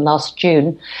Wimbledon last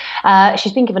June.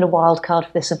 She's been given a wild card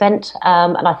for this event,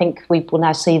 and I think we will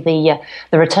now see the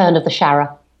return of the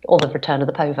Shara, or the return of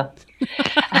the Pova.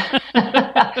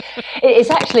 It's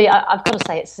actually, I've got to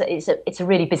say, it's a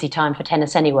really busy time for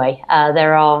tennis anyway.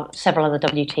 There are several other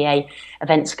WTA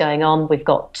events going on. We've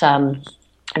got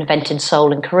an event in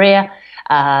Seoul in Korea,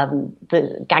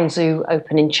 the Guangzhou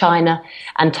Open in China,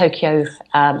 and Tokyo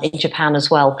in Japan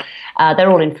as well. They're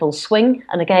all in full swing.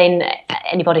 And again,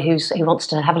 anybody who wants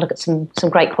to have a look at some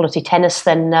great quality tennis,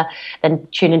 then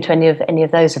tune into any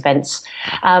of those events.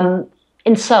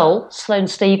 In Seoul, Sloane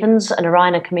Stephens and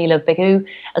Irina Camila Begu,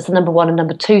 as the number 1 and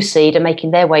number 2 seed, are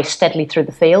making their way steadily through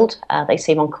the field. They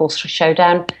seem on course for a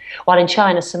showdown. While in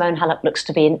China, Simone Halep looks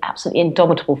to be in absolutely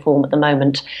indomitable form at the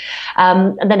moment.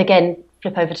 And then again,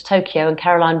 flip over to Tokyo, and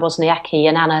Caroline Wozniacki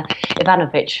and Anna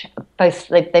Ivanovic,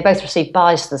 they both received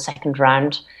byes to the second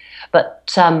round.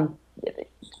 But I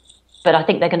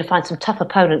think they're going to find some tough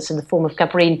opponents in the form of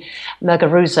Gabrine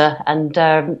Muguruza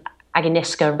and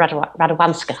Agnieszka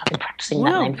Radwanska. I've been practicing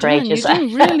that name for ages. You're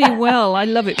doing really well. I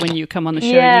love it when you come on the show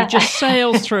and you just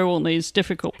sail through all these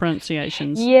difficult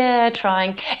pronunciations. Yeah,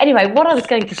 trying. Anyway, what I was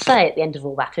going to say at the end of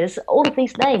all that is all of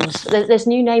these names. There's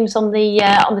new names on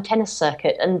the tennis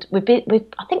circuit, and I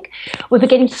think we're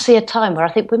beginning to see a time where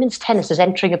I think women's tennis is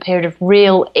entering a period of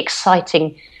real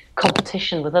exciting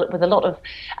competition with a lot of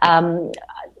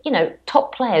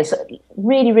top players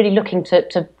really, really looking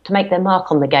to make their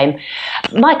mark on the game.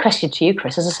 My question to you,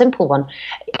 Chris, is a simple one.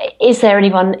 Is there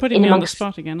anyone... Putting me on the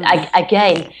spot again.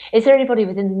 Again, is there anybody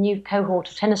within the new cohort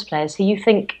of tennis players who you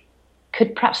think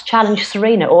could perhaps challenge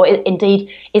Serena, or indeed,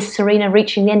 is Serena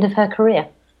reaching the end of her career?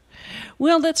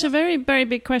 Well, that's a very, very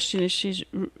big question, is she's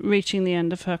reaching the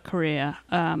end of her career.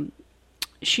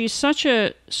 She's such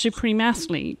a supreme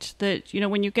athlete that,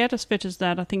 when you get as fit as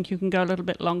that, I think you can go a little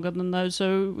bit longer than those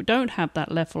who don't have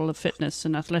that level of fitness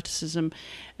and athleticism.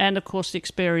 And, of course, the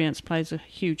experience plays a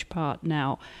huge part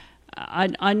now.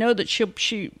 I know that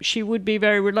she would be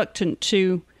very reluctant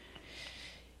to,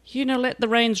 let the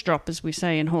reins drop, as we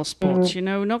say in horse sports. She's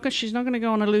not going to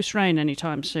go on a loose rein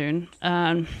anytime soon.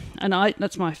 And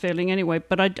that's my feeling anyway.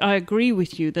 But I agree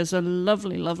with you. There's a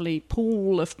lovely, lovely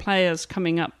pool of players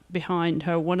coming up behind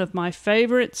her. One of my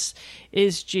favourites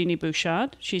is Genie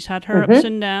Bouchard. She's had her ups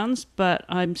and downs, but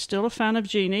I'm still a fan of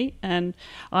Genie, and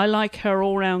I like her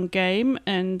all-round game.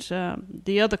 And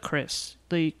the other Chris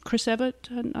Evert,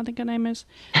 I think her name is,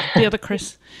 the other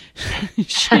Chris,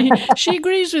 she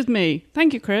agrees with me.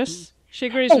 Thank you, Chris. She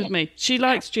agrees with me. She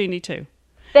likes Genie too.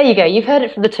 There you go. You've heard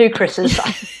it from the two Chris's.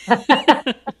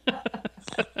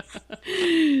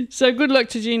 So good luck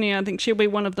to Genie. I think she'll be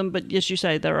one of them. But as you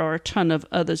say, there are a ton of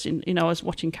others. I was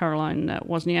watching Caroline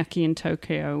Wozniacki in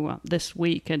Tokyo this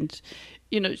week, and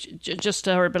just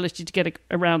her ability to get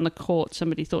around the court.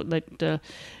 Somebody thought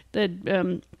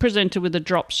they'd present her with a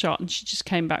drop shot, and she just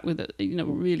came back with a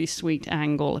really sweet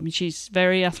angle. I mean, she's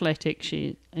very athletic.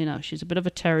 She's a bit of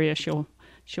a terrier. She'll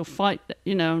fight,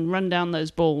 and run down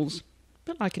those balls.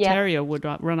 A bit like a terrier would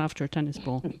run after a tennis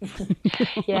ball.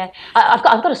 Yeah, I've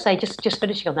got to say, just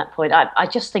finishing on that point, I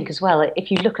just think as well,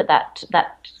 if you look at that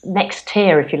next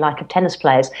tier, if you like, of tennis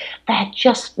players, they're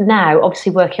just now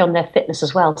obviously working on their fitness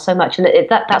as well so much, and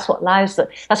that's what allows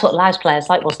players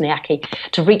like Wozniacki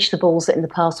to reach the balls that in the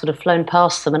past would have flown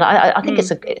past them. And I think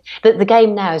the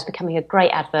game now is becoming a great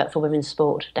advert for women's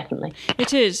sport. Definitely,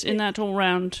 it is in that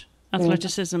all-round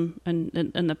athleticism and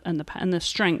the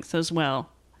strength as well.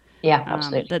 Yeah,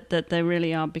 absolutely. That they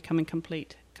really are becoming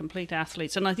complete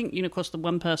athletes. And I think, of course, the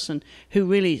one person who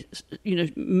really,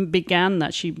 began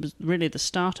that, she was really the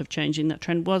start of changing that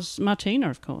trend, was Martina,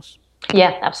 of course.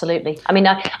 Yeah, absolutely. I mean,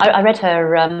 I read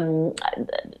her, I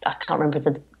can't remember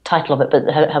the title of it,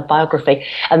 but her biography.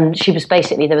 And she was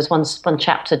basically, there was one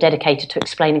chapter dedicated to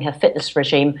explaining her fitness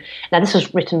regime. Now, this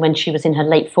was written when she was in her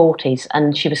late 40s,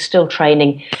 and she was still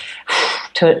training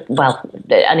to,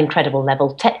 an incredible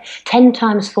level. 10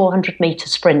 times 400 metre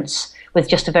sprints with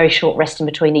just a very short rest in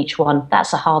between each one.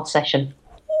 That's a hard session.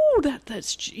 Oh,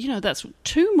 that's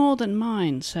two more than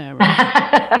mine, Sarah.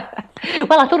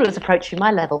 Well, I thought it was approaching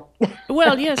my level.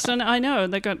 Well, yes, and I know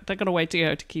they got a way to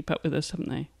go to keep up with us, haven't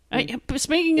they?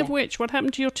 Speaking of which, what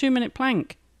happened to your 2-minute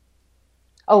plank?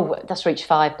 Oh, that's reached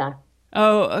 5 now.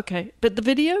 Oh, okay. But the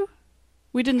video?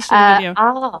 We didn't see the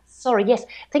video. Sorry, yes.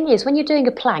 Thing is, when you're doing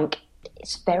a plank,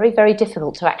 it's very, very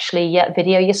difficult to actually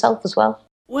video yourself as well.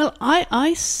 Well,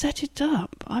 I set it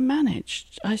up. I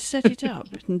managed. I set it up,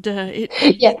 and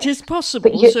it is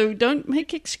possible. So don't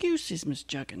make excuses, Miss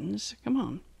Juggins. Come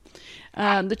on.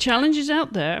 The challenge is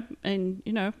out there, and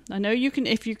I know you can.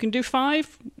 If you can do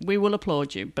 5, we will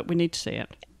applaud you, but we need to see it.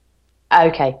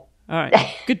 Okay. All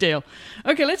right, good deal.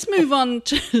 Okay, let's move on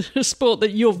to a sport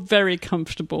that you're very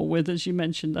comfortable with, as you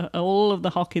mentioned, all of the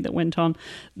hockey that went on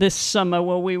this summer.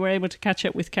 Well, we were able to catch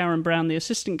up with Karen Brown, the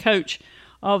assistant coach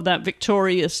of that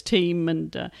victorious team,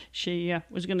 and she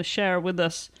was going to share with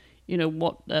us,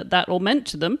 what that all meant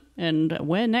to them and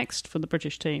where next for the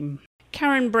British team.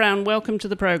 Karen Brown, welcome to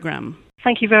the programme.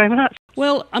 Thank you very much.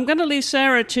 Well, I'm going to leave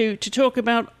Sarah to talk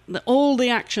about all the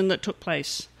action that took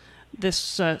place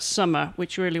this summer,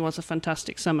 which really was a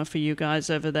fantastic summer for you guys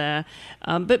over there.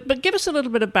 But give us a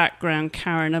little bit of background,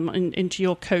 Karen, into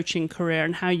your coaching career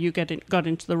and how you got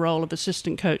into the role of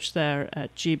assistant coach there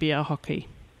at GBR Hockey.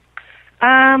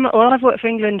 Well, I've worked for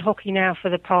England Hockey now for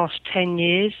the past 10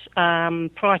 years.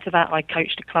 Prior to that, I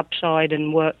coached a club side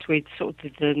and worked with sort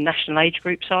of the national age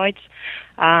group sides.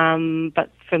 But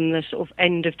from the sort of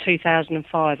end of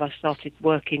 2005, I started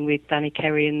working with Danny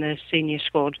Kerry in the senior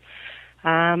squad.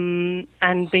 And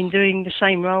been doing the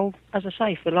same role, as I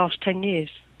say, for the last 10 years.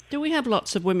 Do we have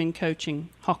lots of women coaching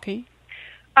hockey?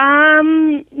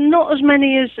 Not as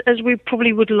many as we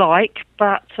probably would like,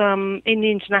 but in the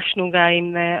international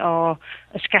game there are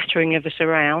a scattering of us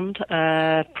around.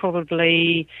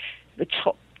 Probably the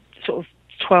top sort of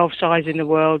 12 sides in the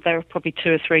world, there are probably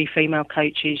 2 or 3 female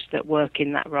coaches that work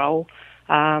in that role.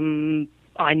 I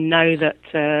know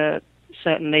that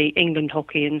certainly England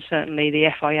Hockey and certainly the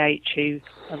FIH, who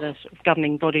are the sort of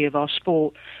governing body of our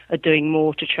sport, are doing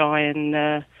more to try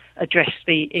and address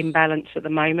the imbalance at the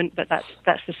moment, but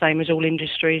that's the same as all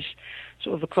industries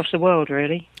sort of across the world,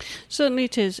 really. Certainly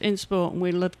it is in sport, and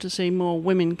we'd love to see more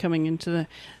women coming into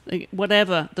the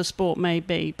whatever the sport may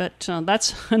be, but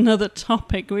that's another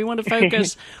topic. We want to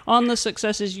focus on the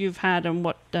successes you've had and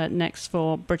what next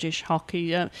for British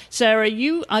hockey. Sarah,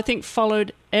 you, I think,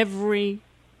 followed every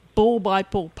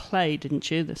ball-by-ball play,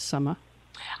 didn't you, this summer?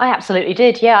 I absolutely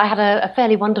did. Yeah, I had a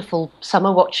fairly wonderful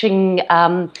summer watching.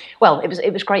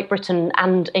 It was Great Britain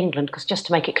and England, because just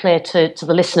to make it clear to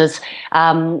the listeners,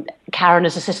 Karen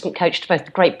is assistant coach to both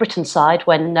the Great Britain side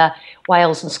when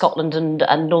Wales and Scotland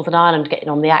and Northern Ireland getting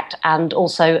on the act, and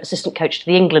also assistant coach to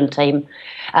the England team.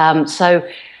 So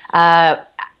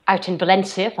out in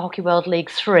Valencia for Hockey World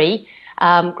League 3,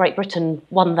 Great Britain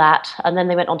won that, and then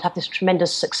they went on to have this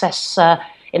tremendous success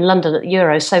in London at the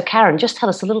Euros. So, Karen, just tell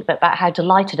us a little bit about how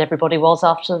delighted everybody was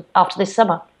after this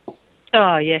summer.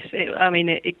 Oh, yes.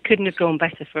 It couldn't have gone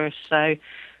better for us. So,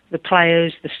 the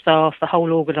players, the staff, the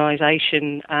whole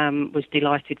organisation was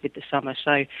delighted with the summer.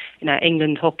 So,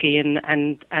 England Hockey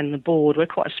and the board, we're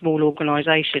quite a small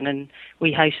organisation, and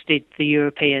we hosted the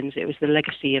Europeans. It was the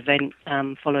legacy event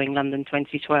following London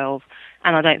 2012.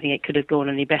 And I don't think it could have gone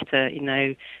any better.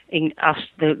 In us,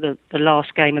 the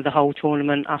last game of the whole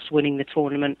tournament, us winning the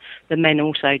tournament, the men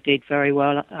also did very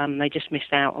well. They just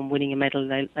missed out on winning a medal.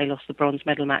 They lost the bronze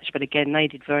medal match, but again, they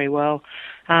did very well.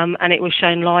 And it was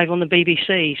shown live on the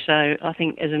BBC. So I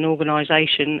think as an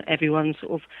organisation, everyone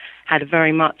sort of had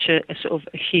very much a sort of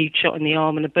a huge shot in the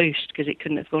arm and a boost, because it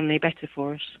couldn't have gone any better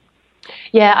for us.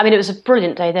 Yeah, I mean, it was a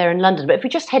brilliant day there in London. But if we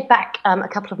just head back a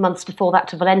couple of months before that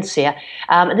to Valencia,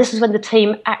 and this is when the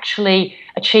team actually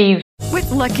achieved. With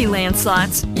Lucky Land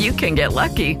Slots, you can get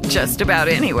lucky just about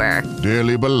anywhere.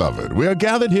 Dearly beloved, we are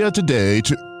gathered here today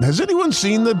to... Has anyone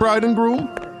seen the bride and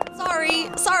groom?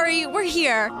 Sorry, we're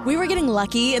here. We were getting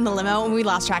lucky in the limo and we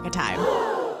lost track of time.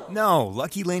 No,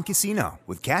 Lucky Land Casino,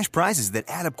 with cash prizes that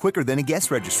add up quicker than a guest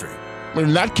registry.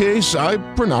 In that case, I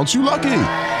pronounce you lucky.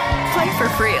 Play for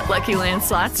free at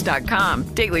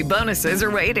LuckyLandSlots.com. Daily bonuses are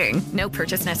waiting. No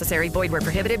purchase necessary. Void where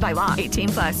prohibited by law.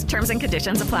 18+. Terms and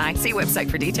conditions apply. See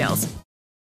website for details.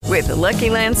 With the Lucky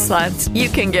Land Slots, you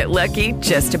can get lucky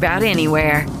just about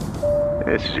anywhere.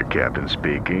 This is your captain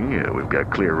speaking. We've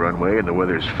got clear runway and the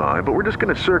weather's fine, but we're just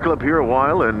going to circle up here a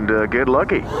while and get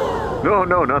lucky.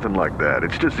 No, nothing like that.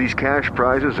 It's just these cash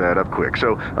prizes add up quick.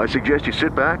 So I suggest you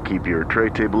sit back, keep your tray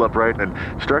table upright, and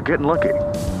start getting lucky.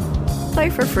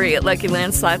 Play for free at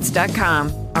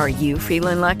LuckyLandSlots.com. Are you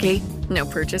feeling lucky? No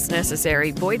purchase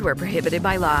necessary. Void where prohibited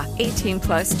by law.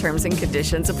 18+ terms and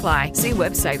conditions apply. See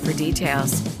website for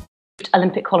details.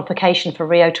 Olympic qualification for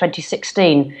Rio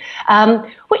 2016.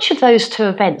 Which of those two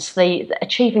events, the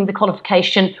achieving the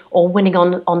qualification or winning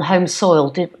on home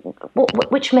soil,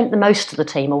 which meant the most to the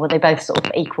team, or were they both sort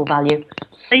of equal value?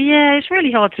 Yeah, it's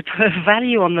really hard to put a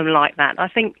value on them like that. I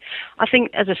think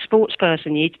as a sports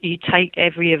person, you take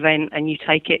every event and you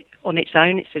take it on its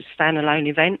own. It's a standalone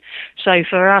event. So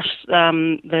for us,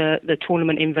 the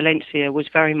tournament in Valencia was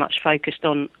very much focused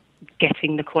on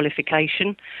getting the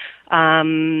qualification.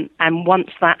 And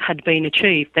once that had been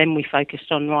achieved, then we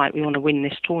focused on, right, we want to win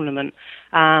this tournament.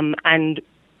 And,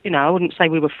 I wouldn't say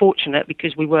we were fortunate,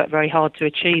 because we worked very hard to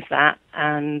achieve that.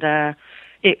 And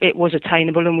it was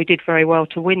attainable, and we did very well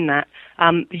to win that.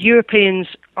 The Europeans,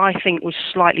 I think, was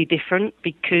slightly different,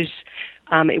 because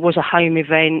it was a home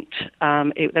event.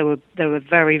 There were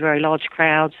very, very large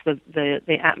crowds.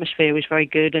 The atmosphere was very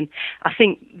good, and I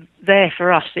think there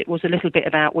for us it was a little bit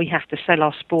about, we have to sell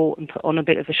our sport and put on a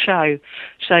bit of a show.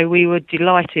 So we were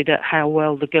delighted at how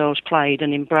well the girls played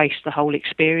and embraced the whole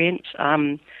experience.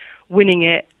 Winning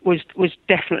it was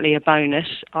definitely a bonus.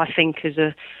 I think as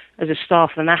a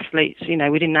staff and athletes, we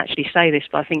didn't actually say this,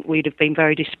 but I think we'd have been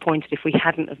very disappointed if we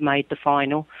hadn't have made the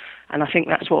final. And I think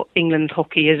that's what England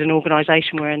Hockey as an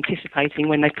organisation were anticipating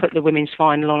when they put the women's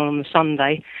final on the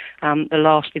Sunday, the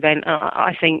last event.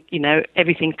 I think,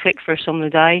 everything clicked for us on the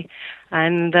day,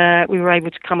 and we were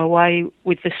able to come away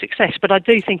with the success. But I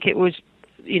do think it was,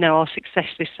 our success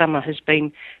this summer has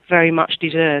been very much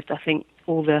deserved. I think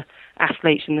all the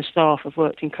athletes and the staff have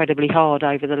worked incredibly hard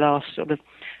over the last sort of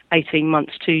 18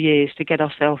 months, 2 years to get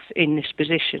ourselves in this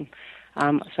position.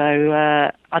 So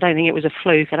I don't think it was a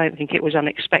fluke. I don't think it was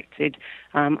unexpected.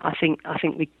 I think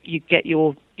you get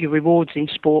your rewards in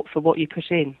sport for what you put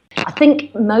in. I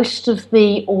think most of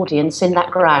the audience in that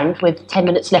ground, with 10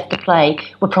 minutes left to play,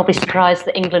 were probably surprised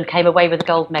that England came away with a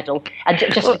gold medal. And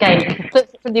just again,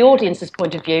 from the audience's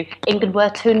point of view, England were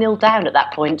 2-0 down at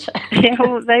that point. Yeah,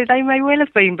 well, they may well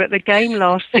have been, but the game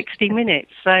lasts 60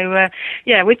 minutes. So,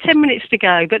 with 10 minutes to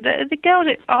go. But the girls,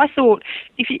 I thought,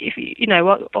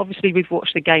 if obviously we've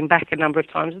watched the game back a number of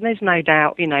times, and there's no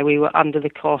doubt, we were under the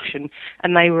cosh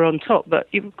and they were on top. But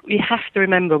you have to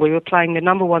remember, we were playing the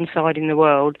number one side in the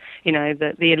world,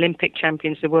 the Olympic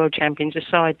champions, the world champions, a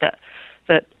side that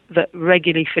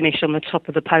regularly finish on the top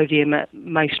of the podium at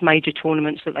most major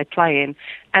tournaments that they play in.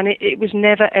 And it was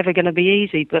never, ever going to be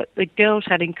easy. But the girls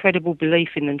had incredible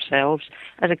belief in themselves.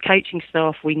 As a coaching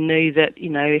staff, we knew that,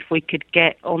 if we could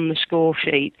get on the score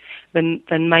sheet, then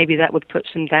maybe that would put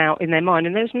some doubt in their mind.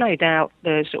 And there's no doubt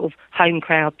the sort of home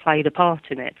crowd played a part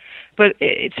in it. But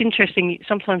it's interesting,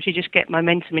 sometimes you just get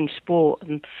momentum in sport.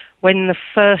 And when the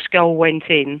first goal went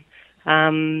in,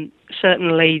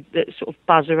 certainly the sort of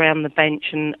buzz around the bench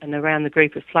and around the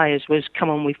group of players was, come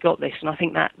on, we've got this. And I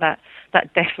think that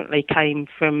definitely came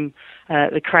from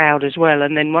the crowd as well.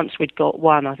 And then once we'd got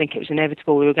one, I think it was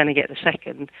inevitable we were going to get the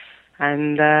second.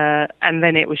 And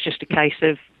then it was just a case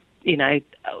of,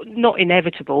 not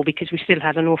inevitable, because we still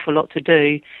had an awful lot to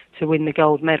do to win the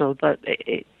gold medal, but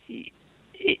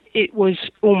it was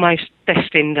almost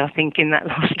destined, I think, in that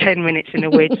last 10 minutes in a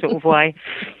weird sort of way.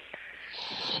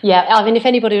 Yeah, I mean, if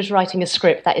anybody was writing a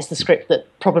script, that is the script that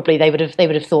probably they would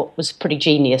have thought was pretty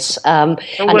genius. No,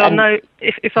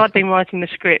 if I'd been writing the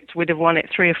script, we'd have won it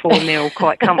 3 or 4-0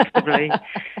 quite comfortably.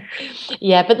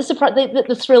 Yeah, but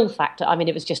the thrill factor, I mean,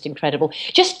 it was just incredible.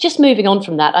 Just moving on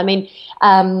from that, I mean,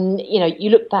 you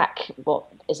look back, what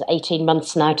is it, 18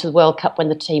 months now to the World Cup when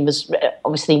the team was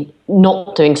obviously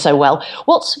not doing so well.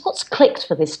 What's clicked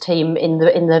for this team in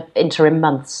the interim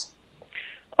months?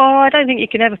 Oh, I don't think you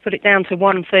can ever put it down to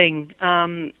one thing.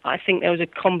 I think there was a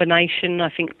combination. I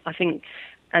think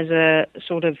as a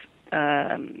sort of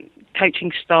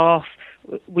coaching staff,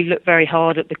 we look very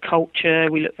hard at the culture.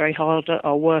 We look very hard at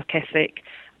our work ethic.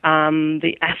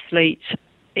 The athletes,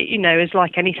 it's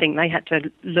like anything. They had to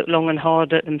look long and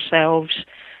hard at themselves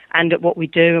and at what we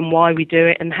do and why we do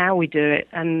it and how we do it.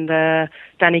 And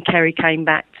Danny Kerry came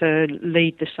back to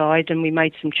lead the side, and we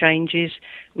made some changes.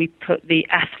 We put the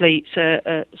athletes sort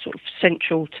of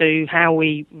central to how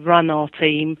we run our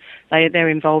team. They're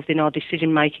involved in our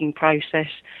decision-making process.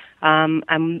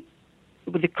 And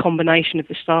with the combination of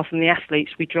the staff and the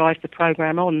athletes, we drive the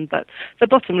programme on. But the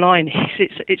bottom line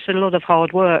is it's a lot of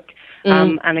hard work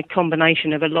and a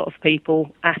combination of a lot of people,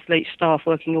 athletes, staff,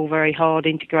 working all very hard,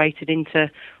 integrated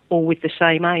into all with the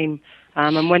same aim.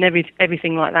 And when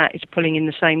everything like that is pulling in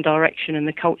the same direction and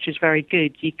the culture's very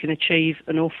good, you can achieve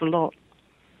an awful lot.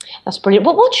 That's brilliant.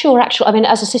 What's your actual, I mean,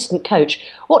 as assistant coach,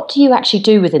 what do you actually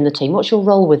do within the team? What's your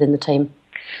role within the team?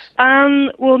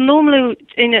 Well, normally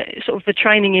in a sort of the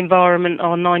training environment,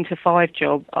 our 9-to-5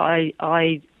 job,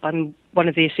 I'm one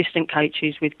of the assistant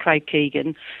coaches with Craig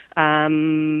Keegan.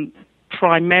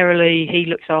 Primarily, he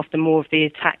looks after more of the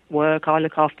attack work. I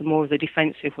look after more of the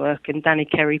defensive work, and Danny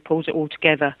Kerry pulls it all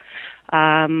together.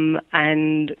 And,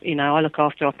 I look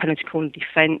after our penalty corner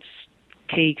defence.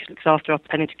 Keegs looks after our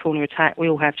penalty corner attack. We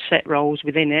all have set roles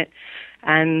within it.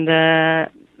 And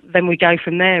then we go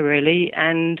from there, really.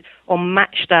 And on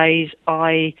match days,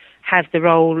 I have the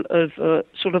role of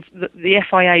sort of the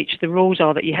FIH. The rules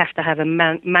are that you have to have a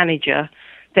manager,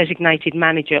 designated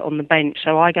manager on the bench.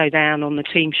 So I go down on the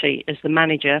team sheet as the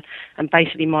manager, and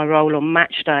basically my role on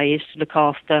match day is to look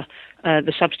after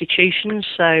the substitutions.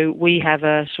 So we have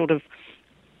a sort of,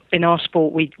 in our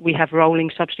sport, we have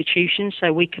rolling substitutions,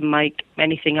 so we can make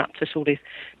anything up to sort of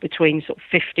between sort of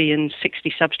 50 and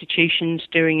 60 substitutions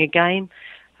during a game.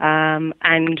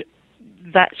 And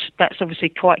that's obviously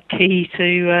quite key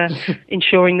to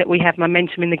ensuring that we have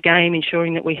momentum in the game,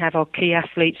 ensuring that we have our key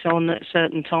athletes on at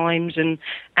certain times, and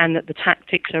that the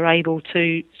tactics are able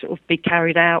to sort of be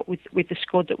carried out with the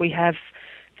squad that we have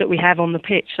on the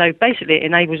pitch. So basically, it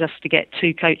enables us to get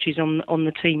 2 coaches on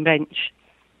the team bench.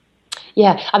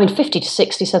 Yeah, I mean, 50 to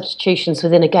 60 substitutions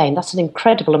within a game, that's an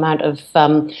incredible amount of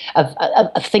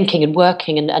thinking and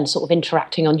working and sort of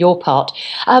interacting on your part.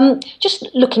 Just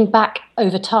looking back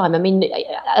over time, I mean,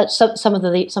 some of the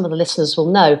listeners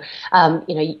will know,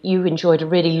 you enjoyed a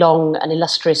really long and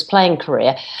illustrious playing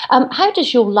career. How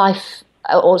does your life,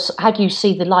 or how do you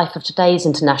see the life of today's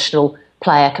international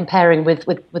player comparing with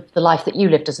the life that you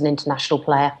lived as an international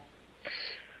player?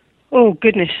 Oh,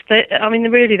 goodness. I mean,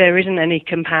 really, there isn't any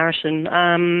comparison.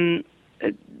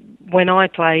 When I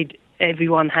played,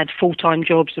 everyone had full-time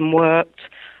jobs and worked.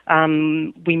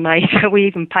 We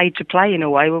even paid to play in a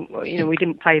way. We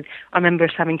didn't pay. I remember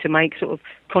us having to make sort of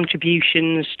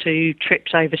contributions to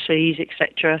trips overseas,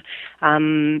 etc.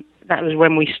 That was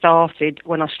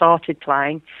when I started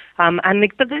playing.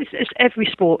 But it's every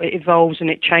sport, it evolves and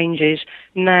it changes.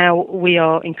 Now we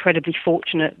are incredibly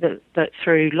fortunate that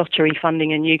through lottery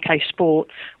funding and UK Sport,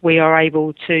 we are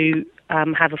able to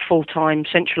have a full-time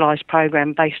centralised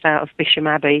programme based out of Bisham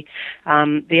Abbey.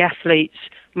 The athletes,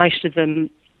 most of them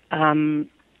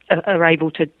are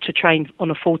able to train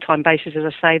on a full-time basis. As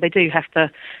I say, they do have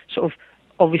to sort of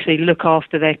obviously look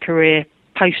after their career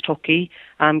post-hockey,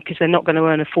 because they're not going to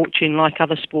earn a fortune like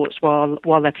other sports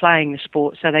while they're playing the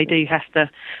sport. So they do have to,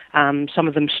 some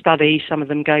of them study, some of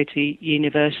them go to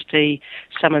university,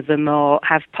 some of them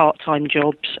have part-time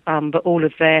jobs, but all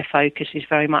of their focus is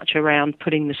very much around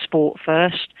putting the sport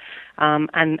first,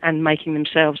 and making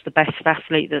themselves the best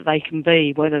athlete that they can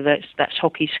be, whether that's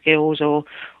hockey skills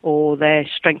or their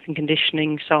strength and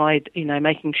conditioning side,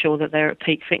 making sure that they're at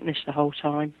peak fitness the whole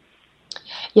time.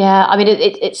 Yeah, I mean,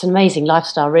 it's an amazing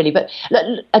lifestyle, really. But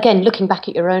again, looking back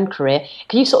at your own career,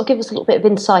 can you sort of give us a little bit of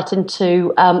insight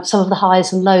into some of the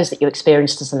highs and lows that you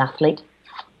experienced as an athlete?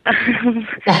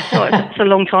 It's a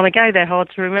long time ago. They're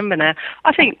hard to remember now.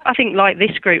 I think like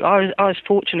this group, I was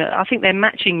fortunate. I think they're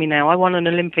matching me now. I won an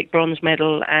Olympic bronze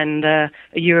medal and a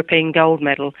European gold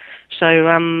medal. So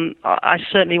I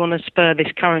certainly want to spur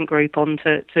this current group on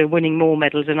to winning more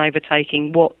medals and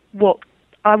overtaking what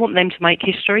I want them to make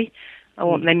history. I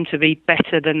want them to be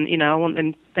better than, I want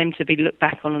them to be looked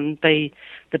back on and be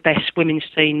the best women's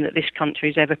team that this country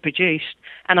has ever produced.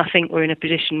 And I think we're in a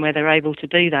position where they're able to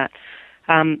do that.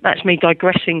 That's me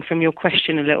digressing from your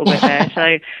question a little bit there.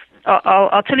 So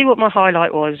I'll tell you what my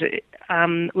highlight was. It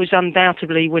was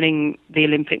undoubtedly winning the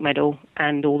Olympic medal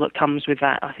and all that comes with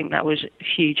that. I think that was a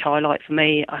huge highlight for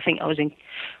me. I think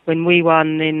when we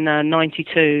won in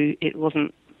 92, it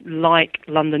wasn't like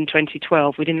London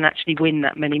 2012. We didn't actually win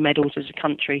that many medals as a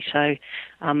country. So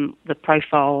the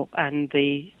profile and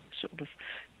the sort of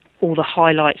all the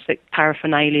highlights, that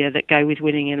paraphernalia that go with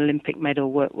winning an Olympic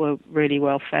medal were really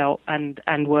well felt and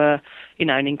were,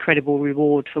 an incredible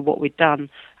reward for what we'd done.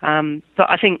 But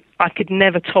I think I could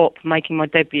never top making my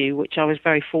debut, which I was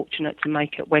very fortunate to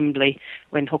make at Wembley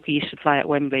when hockey used to play at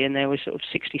Wembley, and there was sort of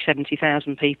 60,000,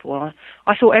 70,000 people.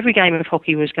 I thought every game of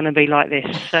hockey was going to be like this.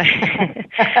 So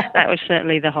that was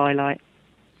certainly the highlight.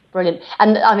 Brilliant.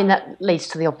 And I mean, that leads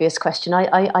to the obvious question.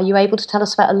 Are you able to tell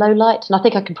us about a low light? And I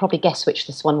think I can probably guess which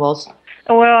this one was.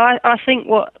 Well, I think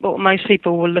what most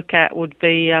people will look at would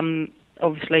be,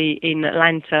 obviously, in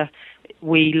Atlanta,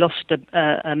 we lost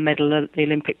a medal, the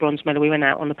Olympic bronze medal. We went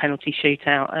out on the penalty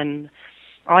shootout, and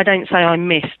I don't say I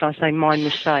missed, I say mine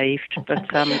was saved.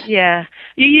 But, yeah,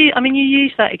 you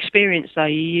use that experience, though.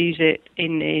 You use it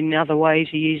in other ways.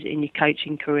 You use it in your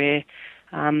coaching career.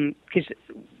 Because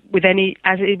with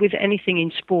anything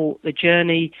in sport, the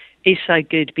journey is so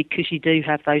good because you do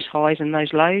have those highs and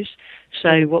those lows.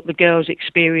 So what the girls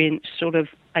experienced sort of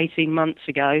 18 months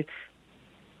ago,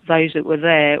 those that were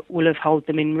there will have held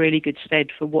them in really good stead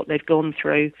for what they've gone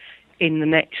through in the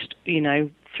next,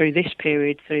 through this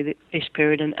period,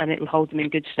 and it'll hold them in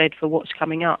good stead for what's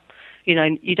coming up. You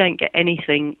don't get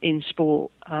anything in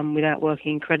sport without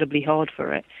working incredibly hard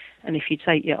for it. And if you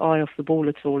take your eye off the ball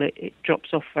at all, it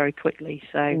drops off very quickly.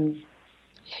 So,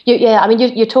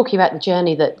 you're talking about the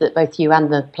journey that both you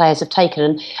and the players have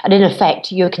taken, and in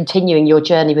effect, you're continuing your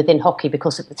journey within hockey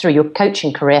through your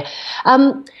coaching career.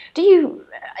 Do you,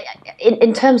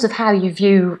 in terms of how you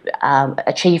view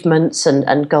achievements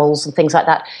and goals and things like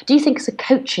that, do you think as a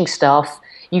coaching staff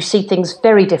you see things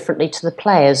very differently to the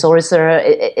players, or is there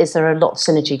a lot of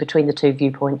synergy between the two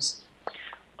viewpoints?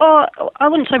 I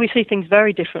wouldn't say we see things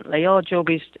very differently. Our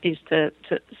job is to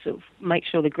sort of make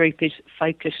sure the group is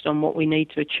focused on what we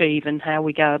need to achieve and how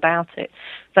we go about it.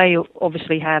 They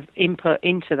obviously have input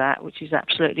into that, which is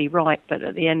absolutely right. But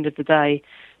at the end of the day,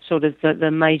 sort of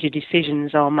the major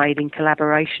decisions are made in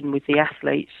collaboration with the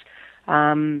athletes.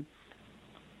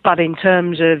 But in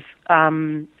terms of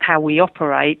how we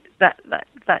operate, that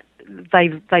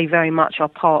they very much are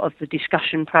part of the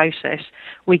discussion process.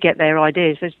 We get their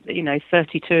ideas. There's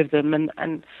 32 of them,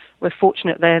 and we're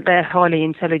fortunate they're highly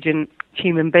intelligent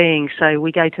human beings. So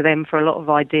we go to them for a lot of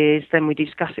ideas. Then we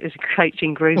discuss it as a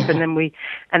coaching group, and then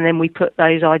we put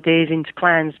those ideas into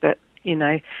plans. But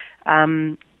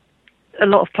a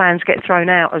lot of plans get thrown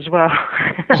out as well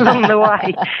along the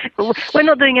way. But we're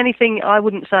not doing anything, I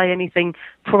wouldn't say anything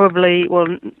probably, well,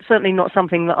 certainly not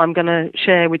something that I'm going to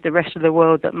share with the rest of the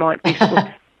world that might be,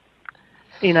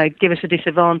 give us a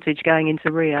disadvantage going into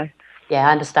Rio. Yeah,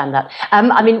 I understand that.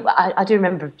 I do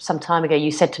remember some time ago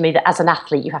you said to me that as an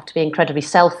athlete you have to be incredibly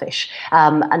selfish.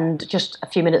 And just a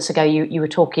few minutes ago you were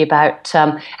talking about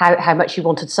how much you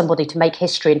wanted somebody to make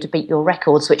history and to beat your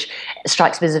records, which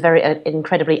strikes me as a very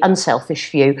incredibly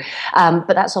unselfish view.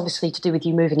 But that's obviously to do with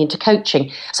you moving into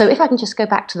coaching. So if I can just go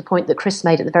back to the point that Chris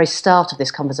made at the very start of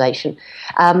this conversation,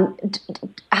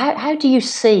 how do you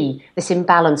see this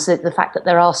imbalance, the fact that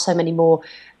there are so many more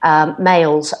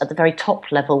males at the very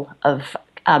top level of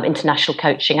international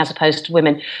coaching as opposed to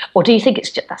women, or do you think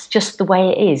that's just the way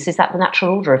it is? Is that the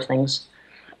natural order of things?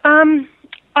 I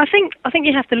think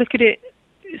you have to look at it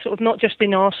sort of not just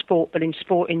in our sport but in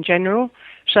sport in general.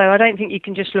 So I don't think you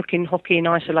can just look in hockey in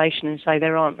isolation and say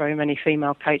there aren't very many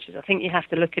female coaches. I think you have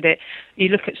to look at it. You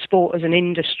look at sport as an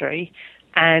industry,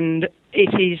 and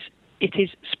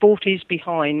sport is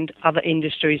behind other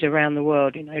industries around the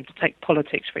world. To take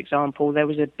politics, for example, there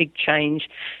was a big change,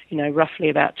 roughly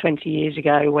about 20 years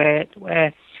ago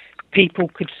where people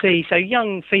could see, so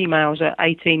young females at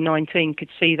 18, 19 could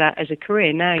see that as a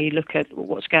career. Now you look at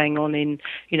what's going on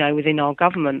within our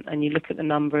government, and you look at the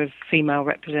number of female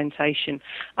representation.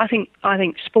 I think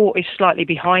sport is slightly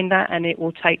behind that, and it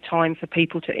will take time for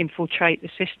people to infiltrate the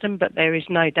system, but there is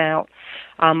no doubt.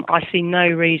 I see no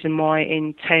reason why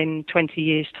in 10, 20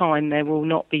 years' time there will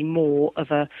not be more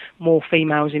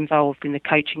females involved in the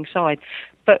coaching side.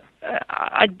 But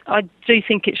I do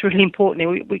think it's really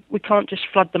important. We can't just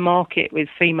flood the market with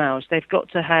females. They've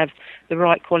got to have the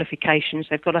right qualifications.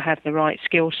 They've got to have the right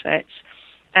skill sets.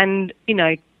 And,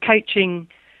 coaching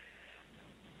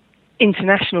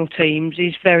international teams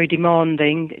is very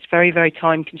demanding. It's very, very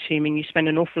time consuming. You spend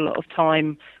an awful lot of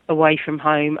time away from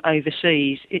home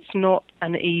overseas. It's not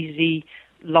an easy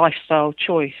lifestyle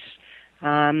choice.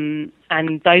 And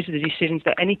those are the decisions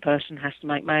that any person has to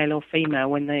make, male or female,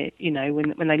 when they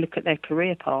look at their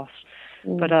career paths.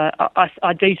 But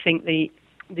I do think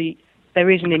there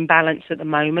is an imbalance at the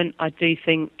moment. I do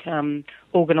think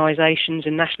organisations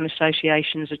and national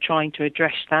associations are trying to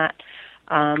address that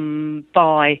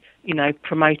by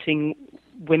promoting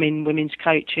women's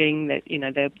coaching. That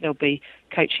there'll be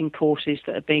coaching courses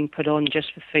that are being put on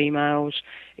just for females,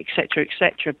 etc.,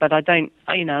 etc. But I do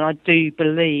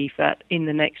believe that in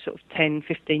the next sort of 10,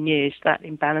 15 years that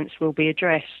imbalance will be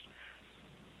addressed.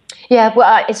 Yeah,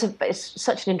 well, it's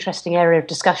such an interesting area of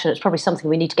discussion. It's probably something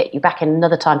we need to get you back in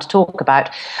another time to talk about.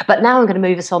 But now I'm going to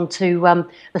move us on to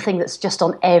the thing that's just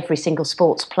on every single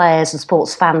sports player's and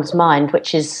sports fan's mind,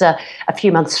 which is a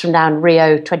few months from now in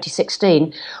Rio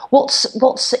 2016.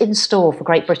 What's in store for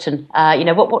Great Britain?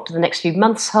 What do the next few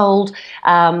months hold?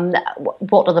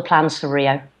 What are the plans for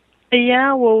Rio?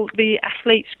 Yeah, well, the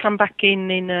athletes come back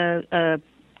in a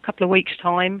couple of weeks'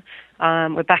 time.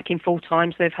 We're back in full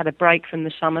time, so they've had a break from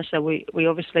the summer. So we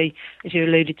obviously, as you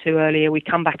alluded to earlier, we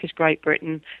come back as Great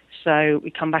Britain. So we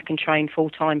come back and train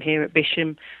full time here at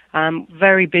Bisham.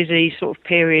 Very busy sort of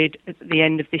period at the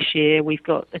end of this year. We've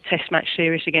got a test match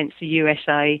series against the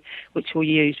USA, which we'll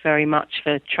use very much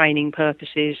for training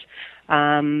purposes.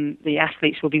 The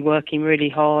athletes will be working really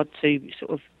hard to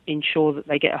sort of ensure that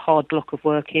they get a hard block of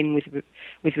work in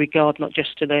with regard not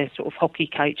just to their sort of hockey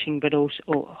coaching, but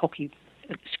also hockey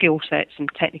skill sets and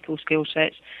technical skill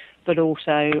sets, but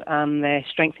also their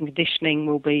strength and conditioning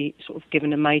will be sort of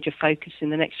given a major focus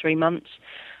in the next 3 months.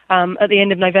 At the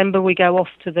end of November, we go off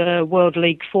to the World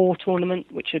League 4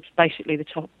 tournament, which is basically the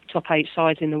top 8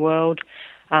 sides in the world.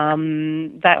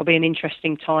 That'll be an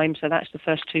interesting time. So that's the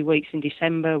first 2 weeks in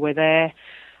December. We're there.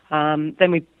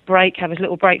 Then we have a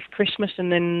little break for Christmas,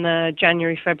 and then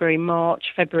January, February, March.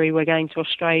 February we're going to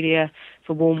Australia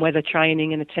for warm weather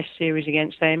training and a test series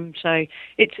against them. So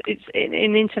it's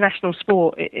in international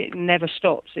sport, it never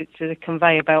stops. It's a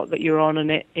conveyor belt that you're on,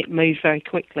 and it moves very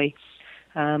quickly.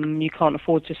 You can't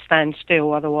afford to stand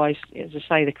still, otherwise, as I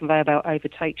say, the conveyor belt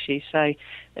overtakes you. So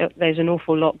there's an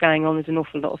awful lot going on. There's an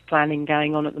awful lot of planning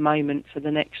going on at the moment for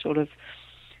the next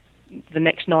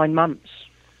 9 months.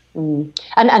 And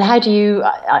how do you,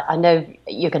 I know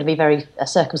you're going to be very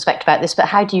circumspect about this, but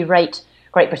how do you rate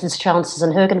Great Britain's chances,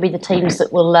 and who are going to be the teams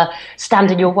that will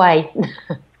stand in your way?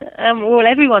 Well,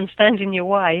 everyone stands in your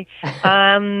way.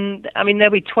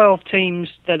 There'll be 12 teams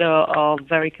that are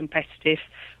very competitive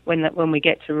when we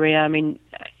get to Rio. We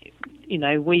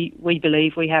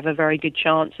believe we have a very good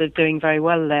chance of doing very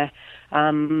well there.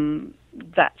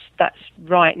 That's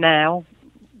right now.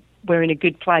 We're in a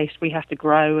good place. We have to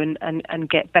grow and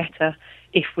get better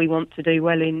if we want to do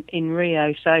well in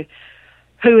Rio. So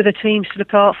who are the teams to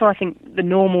look out for? I think the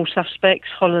normal suspects,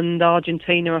 Holland,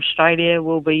 Argentina, Australia,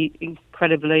 will be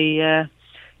incredibly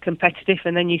competitive.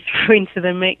 And then you throw into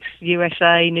the mix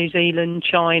USA, New Zealand,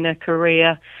 China,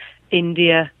 Korea,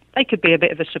 India. They could be a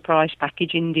bit of a surprise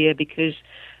package, India, because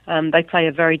they play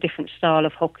a very different style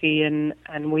of hockey, and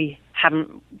we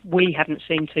haven't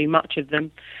seen too much of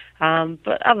them.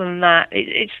 But other than that,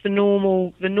 it's the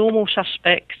normal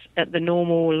suspects at the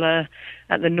normal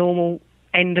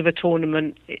end of a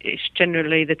tournament. It's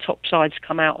generally the top sides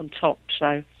come out on top.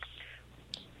 So,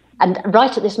 and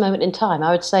right at this moment in time,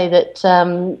 I would say that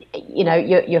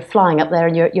you're flying up there,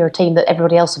 and you're a team that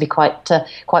everybody else will be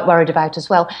quite worried about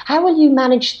as well. How will you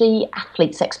manage the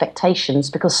athletes' expectations?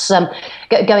 Because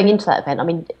going into that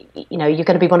event, you're going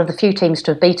to be one of the few teams to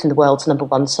have beaten the world's number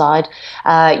one side.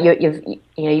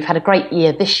 You've had a great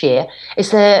year this year.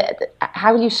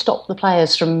 How will you stop the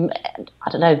players from,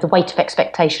 the weight of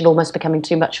expectation almost becoming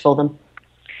too much for them?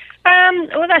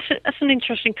 Well, that's an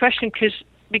interesting question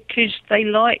because they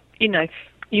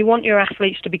you want your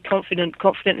athletes to be confident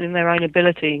in their own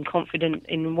ability and confident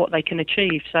in what they can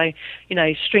achieve. So,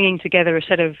 stringing together a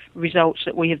set of results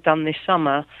that we have done this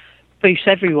summer boosts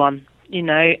everyone,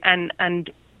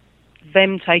 and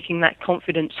them taking that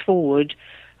confidence forward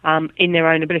in their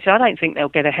own ability. I don't think they'll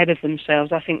get ahead of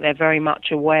themselves. I think they're very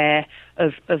much aware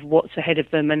of what's ahead of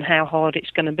them and how hard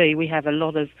it's going to be. We have a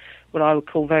lot of what I would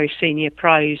call very senior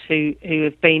pros who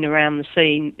have been around the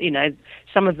scene.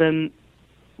 Some of them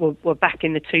were back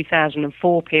in the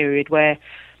 2004 period where,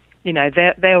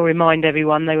 they'll remind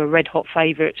everyone they were red-hot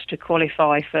favourites to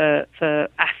qualify for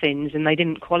Athens, and they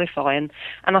didn't qualify. And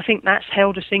I think that's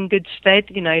held us in good stead.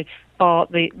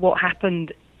 What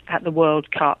happened at the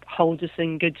World Cup holds us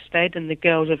in good stead, and the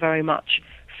girls are very much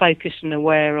focused and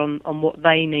aware on what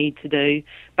they need to do,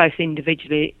 both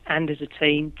individually and as a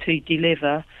team, to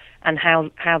deliver, and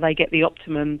how they get the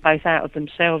optimum both out of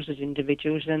themselves as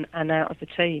individuals and out of the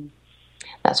team.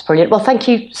 That's brilliant. Well, thank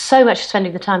you so much for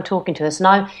spending the time talking to us,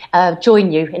 and I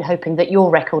join you in hoping that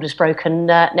your record is broken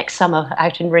next summer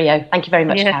out in Rio. Thank you very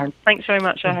much, Karen. Thanks very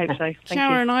much. I hope so. Thank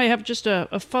Karen, you. I have just a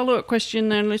follow-up question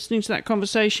then, listening to that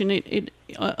conversation. It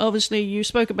obviously, you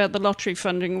spoke about the lottery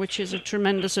funding, which is a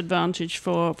tremendous advantage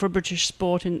for British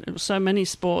sport in so many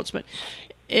sports, but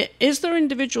is there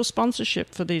individual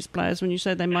sponsorship for these players when you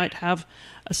say they might have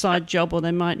a side job or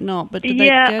they might not? But do they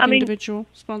get individual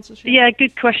sponsorship? Yeah,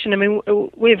 good question. I mean,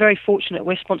 we're very fortunate.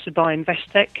 We're sponsored by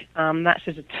Investec. That's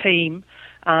as a team,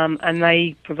 and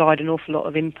they provide an awful lot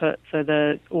of input for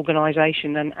the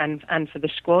organisation and for the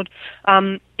squad.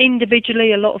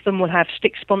 Individually, a lot of them will have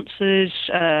stick sponsors.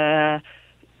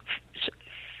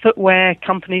 Footwear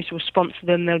companies will sponsor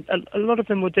them. A lot of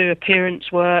them will do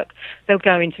appearance work. They'll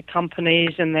go into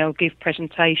companies and they'll give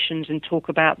presentations and talk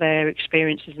about their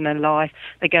experiences in their life.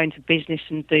 They go into business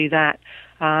and do that.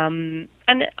 And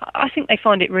I think they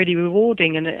find it really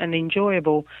rewarding and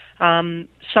enjoyable. Some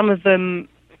of them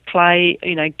play,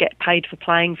 get paid for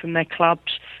playing from their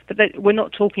clubs. But we're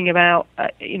not talking about,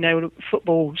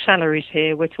 football salaries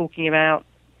here. We're talking about,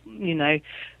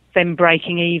 them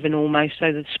breaking even almost,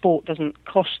 so that the sport doesn't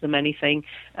cost them anything,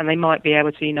 and they might be able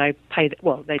to, pay.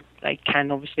 They can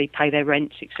obviously pay their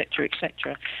rents, etc.,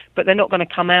 etc. But they're not going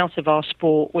to come out of our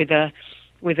sport with a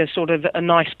sort of a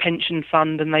nice pension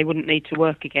fund, and they wouldn't need to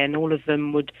work again. All of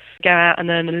them would go out and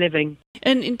earn a living.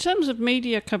 And in terms of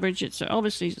media coverage, it's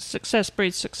obviously success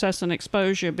breeds success and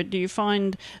exposure, but do you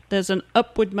find there's an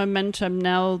upward momentum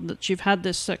now that you've had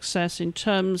this success in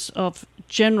terms of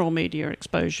general media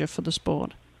exposure for the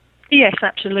sport? Yes,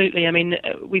 absolutely. I mean,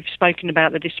 we've spoken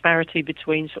about the disparity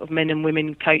between sort of men and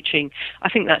women coaching. I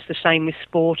think that's the same with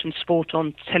sport and sport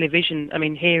on television. I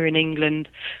mean, here in England,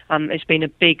 there's been a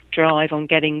big drive on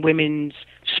getting women's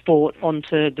sport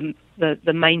onto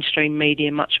the mainstream media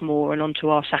much more and onto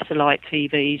our satellite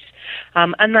TVs.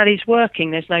 And that is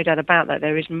working. There's no doubt about that.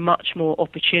 There is much more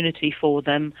opportunity for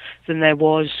them than there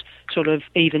was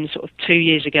even 2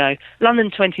 years ago.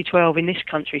 London 2012 in this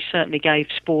country certainly gave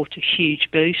sport a huge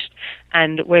boost,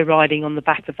 and we're riding on the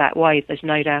back of that wave. There's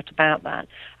no doubt about that.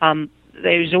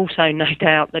 There is also no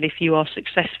doubt that if you are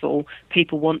successful,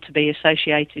 people want to be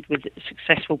associated with a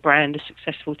successful brand, a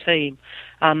successful team.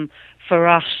 For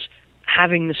us,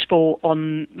 having the sport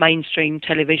on mainstream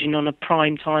television on a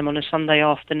prime time on a Sunday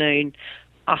afternoon,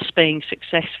 us being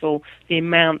successful, the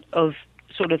amount of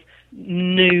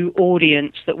new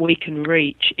audience that we can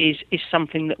reach is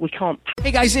something that we can't.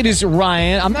 Hey guys, it is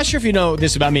Ryan. I'm not sure if you know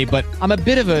this about me, but I'm a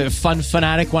bit of a fun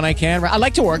fanatic when I can. I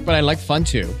like to work, but I like fun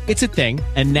too. It's a thing.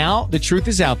 And now the truth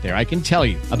is out there. I can tell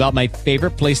you about my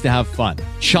favorite place to have fun.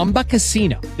 Chumba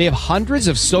Casino. They have hundreds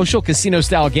of social casino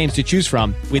style games to choose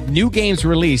from with new games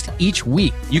released each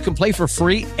week. You can play for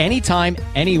free anytime,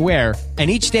 anywhere. And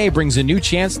each day brings a new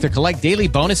chance to collect daily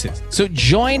bonuses. So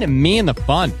join me in the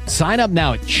fun. Sign up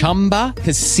now at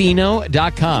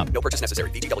ChumbaCasino.com. No purchase necessary.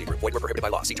 VGW Group. Void where prohibited by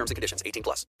law. See terms and conditions.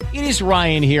 18+. It is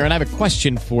Ryan here, and I have a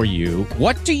question for you.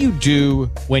 What do you do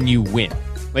when you win?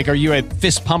 Like, are you a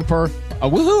fist pumper, a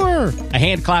woohooer, a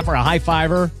hand clapper, a high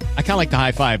fiver? I kind of like the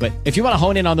high five, but if you want to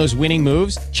hone in on those winning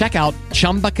moves, check out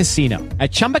Chumba Casino.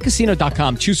 At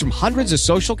ChumbaCasino.com, choose from hundreds of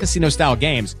social casino style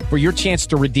games for your chance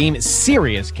to redeem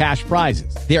serious cash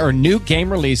prizes. There are new game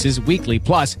releases weekly,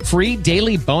 plus free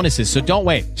daily bonuses. So don't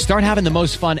wait. Start having the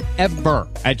most fun ever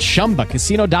at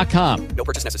ChumbaCasino.com. No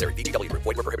purchase necessary. VGW Group.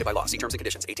 Void where prohibited by law. See terms and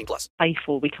conditions. 18+.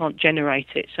 Playful. We can't generate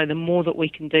it. So the more that we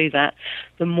can do that,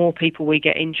 the more people we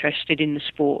get interested in the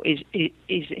sport is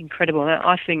incredible.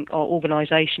 I think our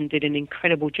organisation did an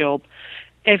incredible job.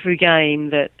 Every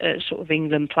game that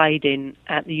England played in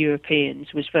at the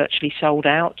Europeans was virtually sold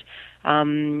out,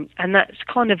 and that's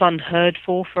kind of unheard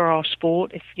for our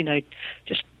sport. If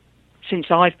just since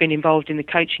I've been involved in the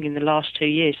coaching in the last 2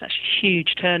 years, that's a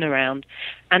huge turnaround.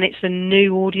 And it's a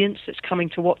new audience that's coming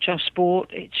to watch our sport.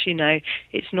 It's, you know,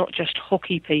 it's not just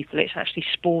hockey people, it's actually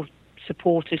sport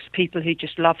supporters, people who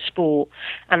just love sport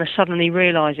and are suddenly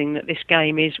realising that this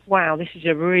game is, wow, this is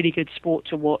a really good sport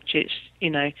to watch. It's, you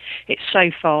know, it's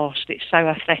so fast, it's so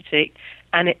athletic,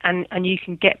 and you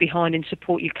can get behind and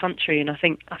support your country. And I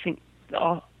think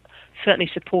our certainly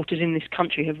supporters in this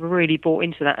country have really bought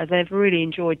into that, and they've really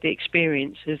enjoyed the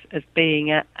experience of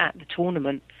being at the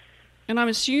tournament. And I'm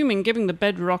assuming, given the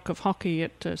bedrock of hockey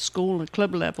at school and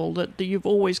club level, that you've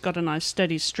always got a nice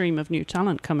steady stream of new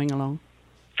talent coming along.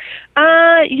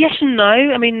 Yes and no.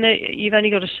 I mean, you've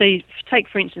only got to see, take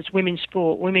for instance women's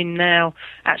sport. Women now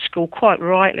at school, quite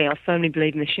rightly, I firmly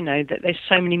believe in this, you know, that there's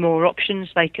so many more options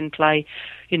they can play.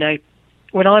 You know,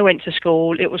 when I went to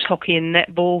school, it was hockey and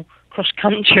netball, cross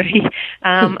country,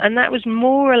 and that was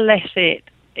more or less it,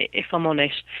 if I'm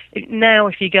honest. Now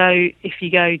if you go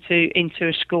into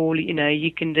a school, you know,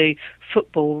 you can do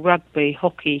football, rugby,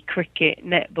 hockey, cricket,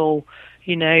 netball.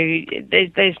 You know,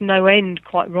 there's no end,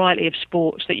 quite rightly, of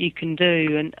sports that you can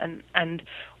do. And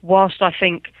whilst I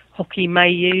think hockey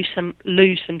may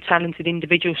lose some talented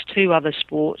individuals to other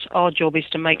sports, our job is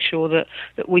to make sure that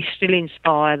we still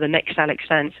inspire the next Alex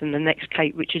Sanson, the next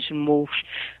Kate Richardson-Walsh.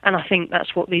 And I think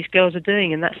that's what these girls are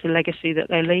doing, and that's the legacy that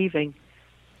they're leaving.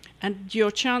 And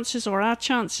your chances, or our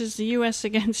chances, the US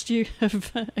against you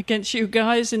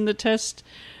guys in the test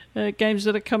games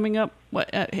that are coming up.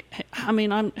 I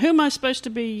mean, who am I supposed to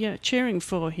be cheering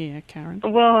for here, Karen?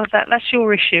 Well, that's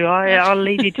your issue. I'll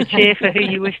leave you to cheer for who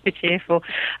you wish to cheer for.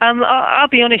 I'll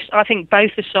be honest. I think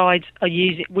both the sides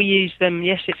we use them.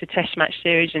 Yes, it's a test match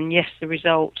series, and yes, the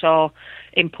results are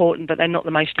important, but they're not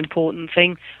the most important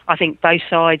thing. I think both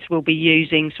sides will be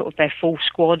using sort of their full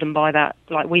squad, and by that,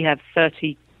 like, we have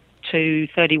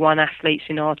 31 athletes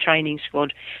in our training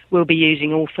squad. We'll be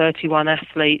using all 31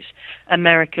 athletes.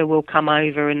 America will come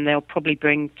over and they'll probably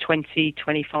bring 20,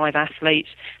 25 athletes,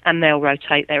 and they'll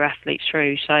rotate their athletes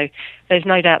through. So there's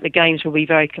no doubt the games will be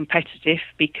very competitive,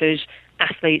 because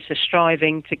athletes are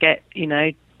striving to get, you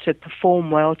know, to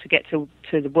perform well, to get to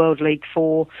the World League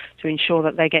 4, to ensure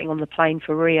that they're getting on the plane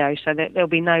for Rio, so that there'll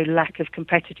be no lack of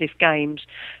competitive games.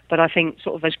 But I think,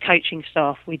 sort of as coaching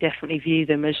staff, we definitely view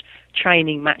them as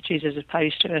training matches as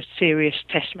opposed to a serious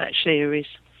test match series.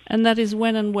 And that is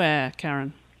when and where,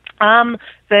 Karen?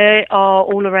 They are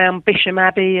all around Bisham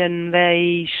Abbey, and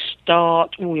they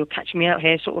start, you're catching me out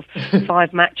here, sort of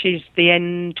 5 matches,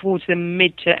 towards the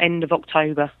mid to end of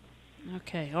October.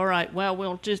 Okay, all right. Well,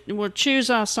 we'll choose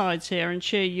our sides here and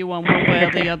cheer you on one way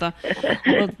or the other.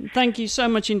 Well, thank you so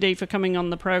much indeed for coming on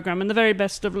the programme, and the very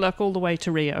best of luck all the way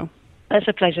to Rio. That's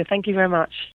a pleasure. Thank you very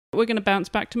much. We're going to bounce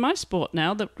back to my sport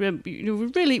now. That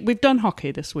we've done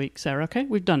hockey this week, Sarah. Okay,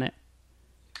 we've done it.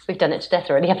 We've done it to death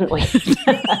already, haven't we?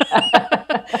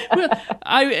 Well,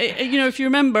 if you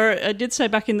remember, I did say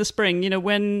back in the spring,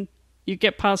 when you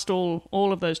get past all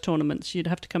of those tournaments, you'd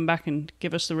have to come back and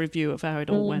give us the review of how it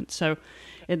all went. So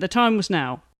the time was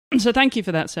now. So thank you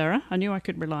for that, Sarah. I knew I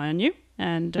could rely on you.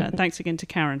 And thanks again to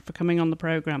Karen for coming on the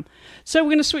programme. So we're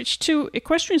going to switch to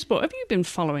equestrian sport. Have you been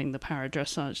following the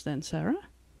paradressage then, Sarah?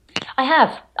 I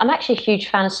have. I'm actually a huge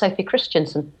fan of Sophie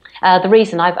Christensen. The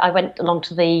reason I went along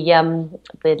to the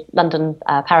London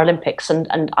Paralympics,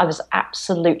 and I was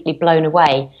absolutely blown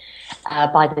away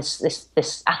by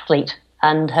this athlete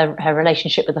and her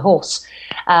relationship with the horse.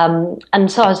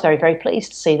 And so I was very, very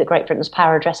pleased to see that Great Britain's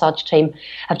para-dressage team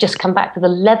have just come back with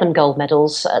 11 gold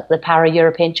medals at the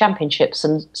Para-European Championships,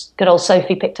 and good old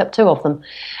Sophie picked up 2 of them.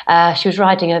 She was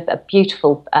riding a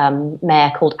beautiful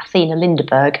mare called Athena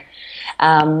Lindeberg,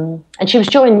 and she was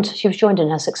joined in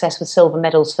her success with silver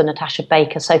medals for Natasha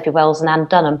Baker, Sophie Wells and Anne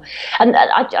Dunham. And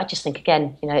I just think,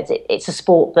 again, it's a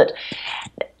sport that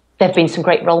there have been some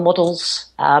great role models.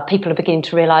 People are beginning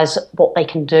to realise what they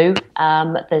can do.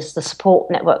 There's the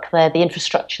support network there, the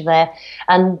infrastructure there,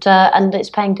 and it's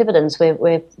paying dividends.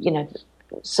 We're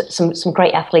some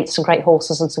great athletes, some great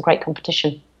horses, and some great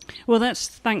competition. Well, that's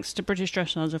thanks to British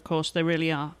Dressage, of course. They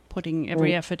really are putting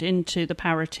every effort into the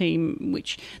para team,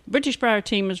 which the British para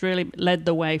team has really led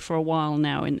the way for a while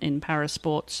now in para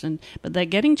sports. But they're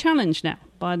getting challenged now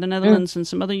by the Netherlands and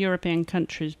some other European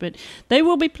countries. But they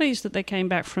will be pleased that they came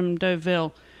back from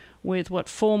Deauville with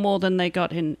 4 more than they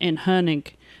got in Herning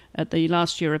at the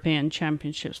last European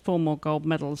Championships, 4 more gold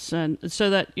medals, and so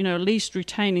that at least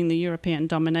retaining the European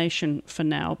domination for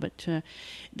now. But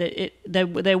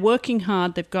they're working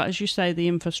hard. They've got, as you say, the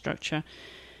infrastructure,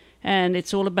 and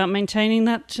it's all about maintaining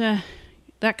that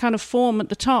that kind of form at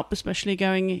the top, especially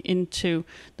going into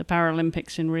the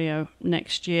Paralympics in Rio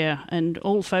next year. And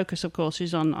all focus, of course,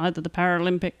 is on either the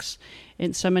Paralympics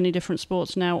in so many different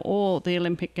sports now, or the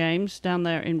Olympic Games down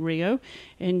there in Rio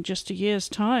in just a year's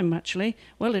time, actually.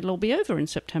 Well, it'll all be over in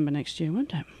September next year,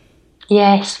 won't it?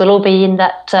 Yes, we'll all be in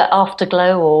that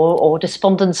afterglow or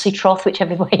despondency trough,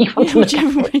 whichever way you want to look at it.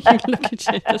 Whichever way you look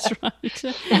at it, that's right.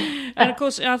 And of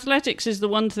course, athletics is the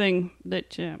one thing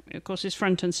that, of course, is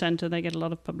front and centre. They get a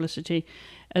lot of publicity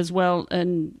as well.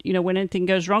 And, you know, when anything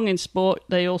goes wrong in sport,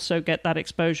 they also get that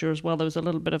exposure as well. There was a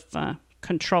little bit of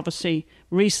controversy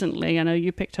recently. I know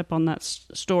you picked up on that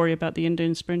story about the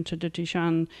Indian sprinter Dutee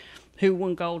Chand, who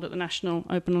won gold at the National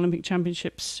Open Olympic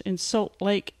Championships in Salt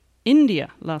Lake, India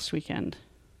last weekend.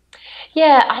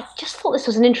 Yeah, I just thought this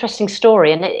was an interesting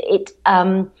story, and it's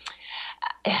one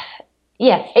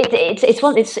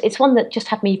that just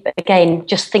had me again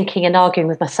just thinking and arguing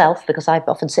with myself, because I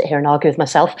often sit here and argue with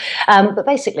myself. But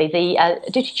basically, the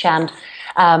Dutee Chand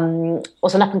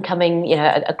was an up and coming,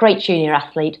 a great junior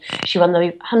athlete. She won the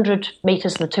 100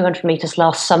 meters and the 200 meters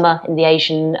last summer in the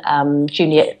Asian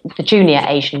junior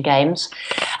Asian Games,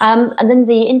 and then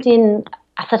the Indian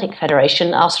Athletic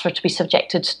Federation asked for her to be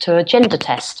subjected to a gender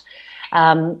test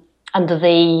under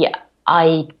the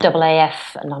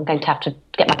IAAF, and I'm going to have to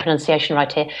get my pronunciation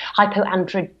right here,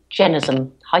 hypoandrogenism.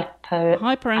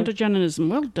 Hyperandrogenism,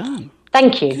 well done.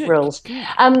 Thank you, rules.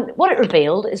 What it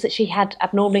revealed is that she had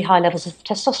abnormally high levels of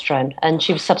testosterone, and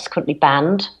she was subsequently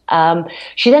banned.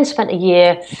 She then spent a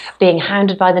year being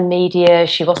hounded by the media.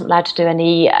 She wasn't allowed to do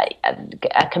any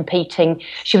competing.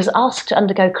 She was asked to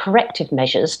undergo corrective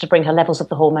measures to bring her levels of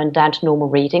the hormone down to normal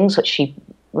readings, which she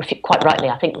quite rightly,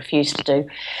 I think, refused to do.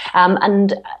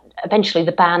 And eventually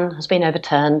the ban has been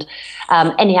overturned.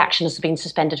 Any action has been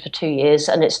suspended for 2 years,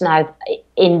 and it's now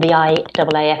in the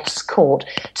IAAF's court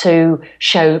to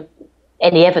show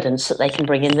any evidence that they can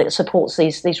bring in that supports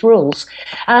these rules.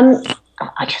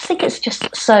 I just think it's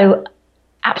just so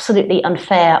absolutely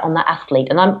unfair on that athlete.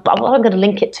 And what I'm going to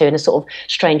link it to in a sort of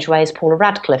strange way is Paula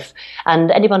Radcliffe.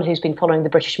 And anyone who's been following the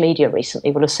British media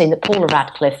recently will have seen that Paula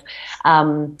Radcliffe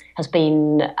has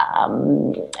been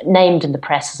named in the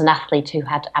press as an athlete who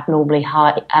had abnormally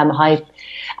high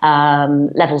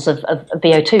levels of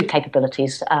VO2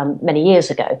 capabilities many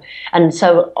years ago. And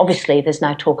so obviously there's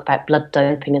now talk about blood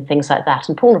doping and things like that.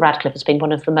 And Paula Radcliffe has been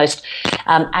one of the most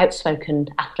outspoken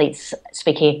athletes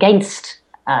speaking against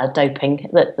doping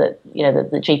that the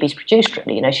GB's produced.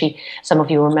 Really, some of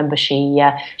you will remember she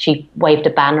waved a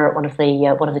banner at one of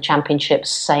the championships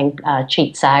saying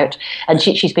 "cheats out," and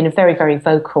she's been a very, very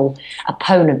vocal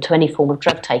opponent to any form of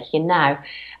drug taking. And now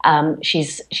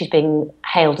she's being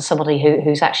hailed as somebody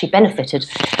who's actually benefited.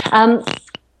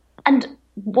 And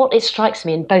what it strikes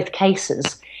me in both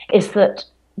cases is that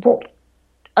what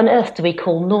on earth do we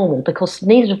call normal? Because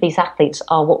neither of these athletes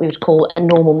are what we would call a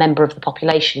normal member of the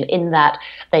population, in that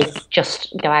they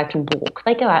just go out and walk.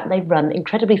 They go out and they run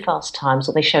incredibly fast times,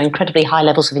 or they show incredibly high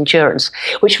levels of endurance,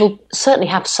 which will certainly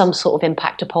have some sort of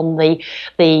impact upon their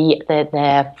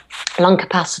lung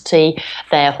capacity,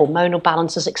 their hormonal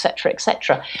balances, etc.,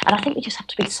 etc. And I think we just have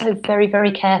to be so very,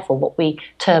 very careful what we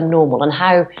term normal, and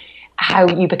how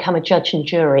you become a judge and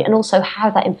jury, and also how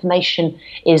that information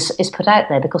is put out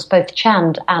there, because both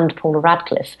Chand and Paula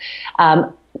Radcliffe,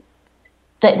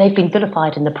 they've been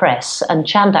vilified in the press, and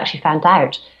Chand actually found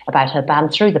out about her ban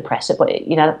through the press.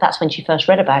 That's when she first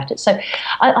read about it. So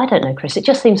I don't know, Chris. It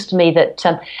just seems to me that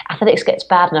athletics gets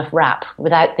bad enough rap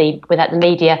without the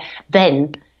media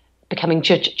then becoming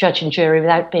judge and jury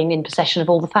without being in possession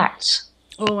of all the facts.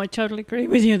 Oh, I totally agree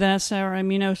with you there,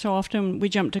 Sarah. So often we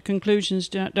jump to conclusions,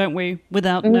 don't we,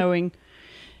 without knowing,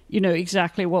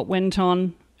 exactly what went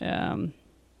on.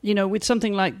 With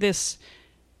something like this,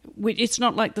 it's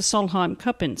not like the Solheim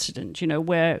Cup incident,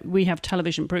 where we have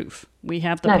television proof. We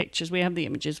have the pictures, we have the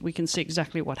images, we can see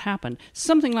exactly what happened.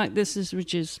 Something like this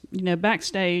which is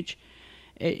backstage,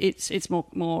 it's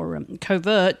more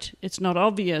covert, it's not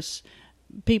obvious.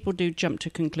 People do jump to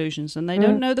conclusions and they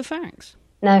don't know the facts.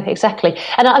 No, exactly.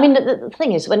 And I mean, the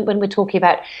thing is, when we're talking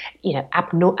about,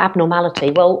 abnormality,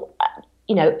 well,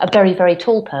 a very, very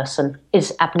tall person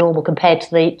is abnormal compared to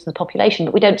the population,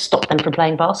 but we don't stop them from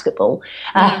playing basketball.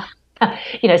 Yeah.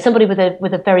 Somebody with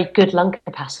a very good lung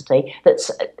capacity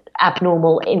that's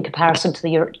abnormal in comparison to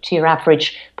your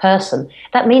average person,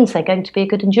 that means they're going to be a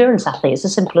good endurance athlete. It's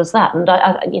as simple as that. And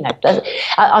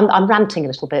I'm ranting a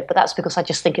little bit, but that's because I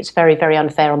just think it's very, very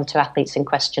unfair on the two athletes in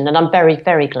question. And I'm very,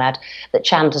 very glad that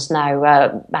Chand has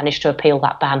now managed to appeal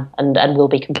that ban and will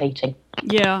be competing.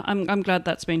 Yeah, I'm glad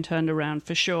that's been turned around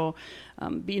for sure.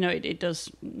 But, it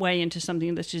does weigh into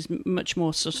something that is much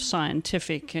more sort of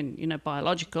scientific and,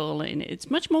 biological, and it's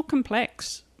much more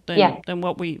complex than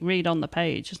what we read on the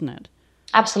page, isn't it?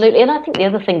 Absolutely, and I think the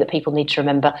other thing that people need to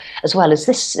remember as well is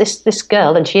this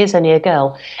girl, and she is only a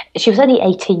girl. She was only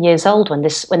 18 years old when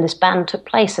this ban took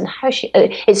place, and how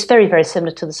it's very, very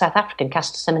similar to the South African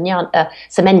Caster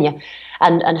Semenya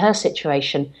and her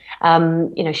situation.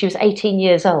 She was 18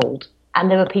 years old, and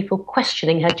there were people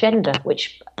questioning her gender,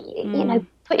 which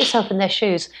put yourself in their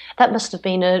shoes. That must have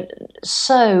been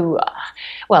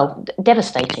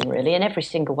devastating, really, in every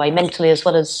single way, mentally as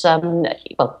well as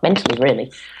mentally, really.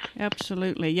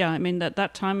 Absolutely, yeah. I mean,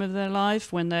 that time of their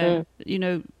life when they're,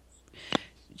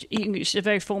 it's a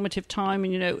very formative time,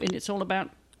 and it's all about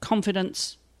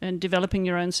confidence and developing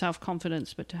your own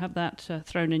self-confidence, but to have that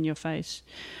thrown in your face.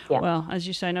 Yeah. Well, as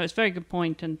you say, no, it's a very good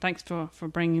point, and thanks for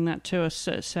bringing that to us,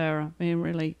 Sarah. I mean,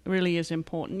 really, really is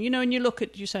important. And you look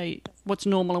at, you say, what's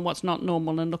normal and what's not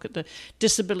normal, and look at the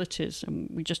disabilities.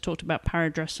 And we just talked about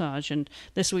para-dressage, and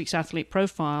this week's athlete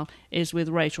profile is with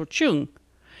Rachel Chung,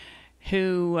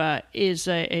 who is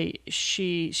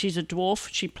she's a dwarf.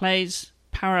 She plays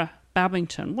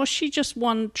para-badminton. Well, she just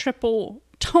won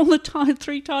all the time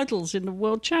 3 titles in the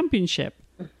World Championship.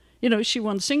 She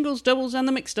won singles, doubles, and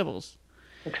the mixed doubles.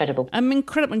 Incredible.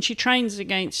 Incredible. And she trains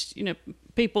against,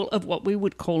 people of what we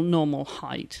would call normal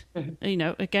height.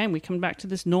 Mm-hmm. Again, we come back to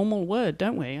this normal word,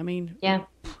 don't we? I mean... Yeah.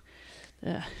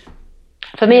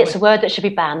 For me, it's a word that should be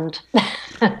banned.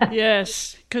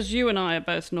 Yes, because you and I are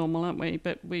both normal, aren't we?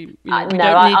 But we don't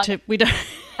need to... We don't...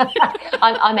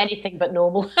 I'm anything but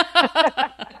normal.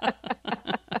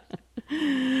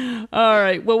 All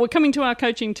right. Well, we're coming to our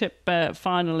coaching tip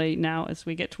finally now as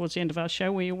we get towards the end of our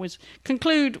show. We always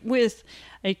conclude with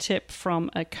a tip from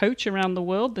a coach around the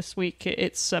world. This week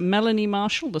it's Melanie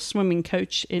Marshall, the swimming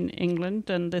coach in England.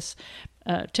 And this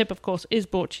tip, of course, is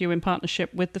brought to you in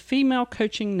partnership with the Female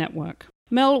Coaching Network.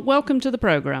 Mel, welcome to the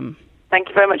programme. Thank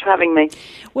you very much for having me.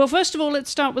 Well, first of all, let's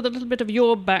start with a little bit of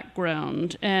your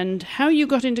background and how you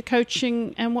got into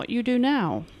coaching and what you do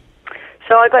now.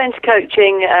 So I got into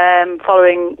coaching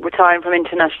following retiring from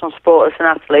international sport as an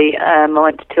athlete. I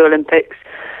went to 2 Olympics.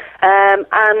 And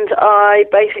I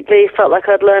basically felt like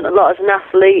I'd learned a lot as an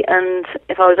athlete, and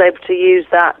if I was able to use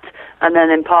that and then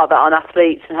impart that on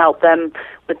athletes and help them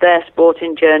with their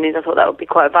sporting journeys, I thought that would be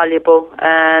quite valuable.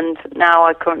 And now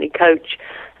I currently coach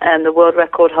the world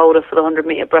record holder for the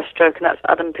 100-metre breaststroke, and that's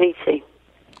Adam Peaty.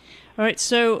 All right,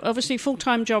 so obviously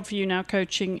full-time job for you now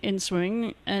coaching in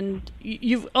swimming, and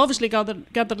you've obviously gathered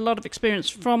a lot of experience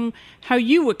from how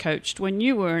you were coached when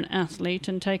you were an athlete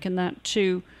and taken that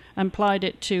to and applied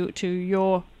it to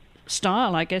your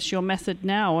style, I guess, your method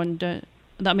now. And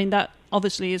I mean, that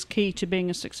obviously is key to being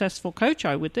a successful coach,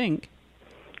 I would think.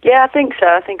 Yeah, I think so.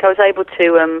 I think I was able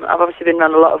to, I've obviously been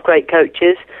around a lot of great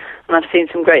coaches, and I've seen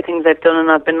some great things they've done, and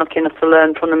I've been lucky enough to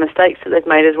learn from the mistakes that they've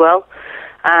made as well.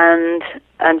 And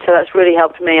so that's really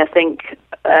helped me, I think,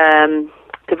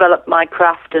 develop my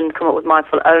craft and come up with my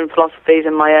own philosophies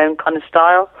and my own kind of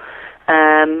style.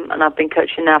 And I've been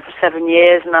coaching now for 7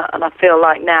 years, and I feel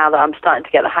like now that I'm starting to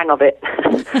get the hang of it.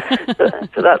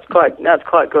 so that's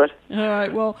quite good. All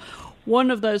right. Well,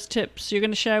 one of those tips you're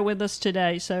going to share with us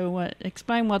today. So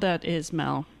explain what that is,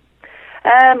 Mel.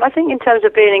 I think in terms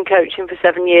of being in coaching for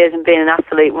 7 years and being an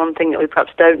athlete, one thing that we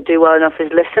perhaps don't do well enough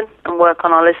is listen and work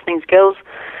on our listening skills.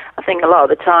 I think a lot of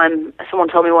the time, someone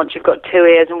told me once, you've got 2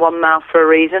 ears and 1 mouth for a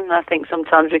reason. I think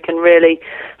sometimes we can really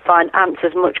find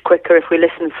answers much quicker if we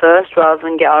listen first rather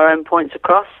than get our own points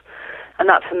across. And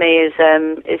that for me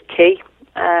is key.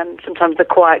 Sometimes the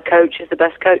quiet coach is the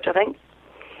best coach, I think.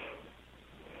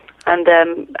 And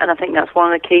I think that's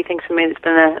one of the key things for me that's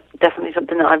been definitely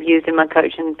something that I've used in my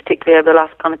coaching, particularly over the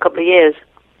last kind of couple of years.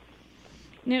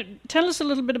 Now, tell us a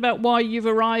little bit about why you've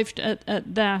arrived at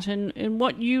that and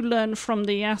what you learn from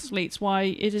the athletes, why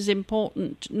it is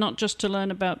important not just to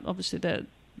learn about, obviously,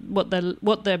 what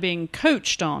they're being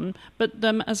coached on, but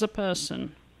them as a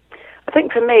person. I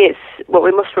think for me, it's what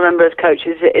we must remember as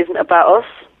coaches, it isn't about us.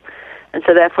 And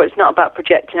so therefore it's not about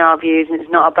projecting our views, and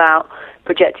it's not about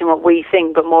projecting what we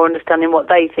think, but more understanding what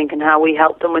they think and how we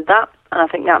help them with that. And I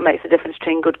think that makes the difference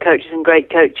between good coaches and great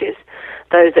coaches.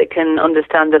 Those that can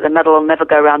understand that the medal will never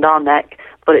go around our neck,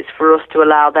 but it's for us to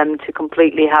allow them to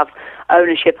completely have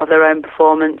ownership of their own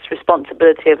performance,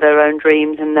 responsibility of their own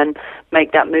dreams, and then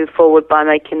make that move forward by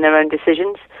making their own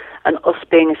decisions. And us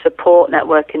being a support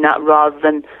network in that rather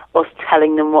than us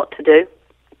telling them what to do.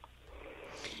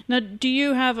 Now, do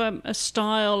you have a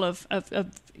style of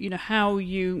how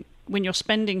you you're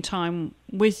spending time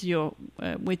with your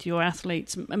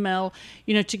athletes, Mel,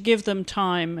 to give them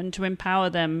time and to empower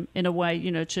them in a way,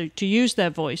 to use their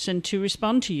voice and to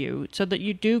respond to you, so that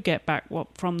you do get back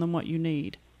from them what you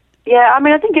need. Yeah, I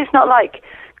mean, I think it's not like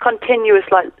continuous,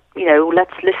 let's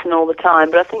listen all the time.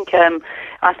 But I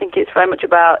think it's very much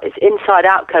about, it's inside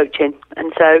out coaching.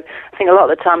 And so I think a lot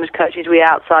of the time as coaches, we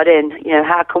outside in,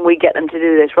 how can we get them to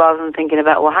do this, rather than thinking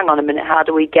about, well, hang on a minute, how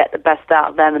do we get the best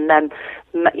out of them and them,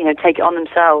 take it on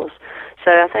themselves.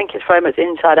 So I think it's very much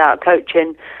inside out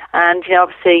coaching. And,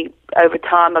 obviously over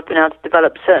time I've been able to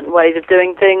develop certain ways of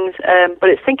doing things, but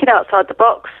it's thinking outside the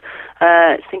box.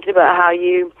 It's thinking about how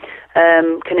you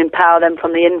can empower them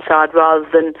from the inside, rather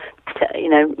than,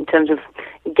 in terms of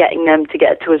getting them to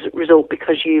get to a result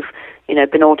because you've,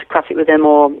 been autocratic with them,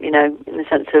 or, in the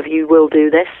sense of you will do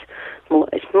this.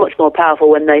 It's much more powerful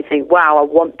when they think, wow, I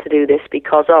want to do this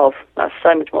because of. That's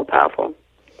so much more powerful.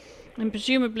 And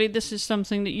presumably this is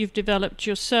something that you've developed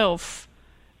yourself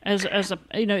as a,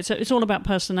 it's all about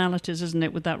personalities, isn't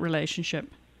it, with that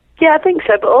relationship? Yeah, I think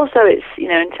so, but also it's,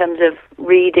 in terms of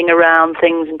reading around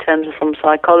things, in terms of from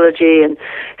psychology and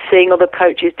seeing other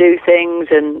coaches do things,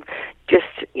 and just,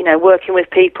 working with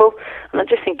people. And I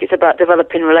just think it's about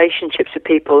developing relationships with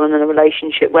people, and then a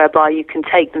relationship whereby you can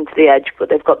take them to the edge, but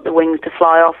they've got the wings to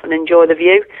fly off and enjoy the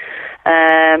view,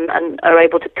 and are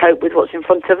able to cope with what's in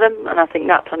front of them. And I think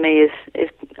that, for me, is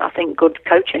I think, good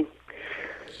coaching.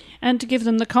 And to give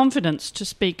them the confidence to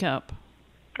speak up.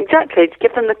 Exactly, to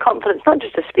give them the confidence, not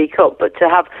just to speak up, but to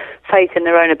have faith in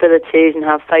their own abilities and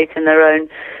have faith in their own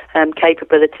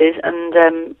capabilities,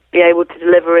 and be able to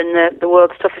deliver in the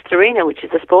world's toughest arena, which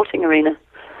is the sporting arena.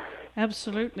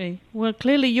 Absolutely. Well,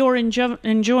 clearly you're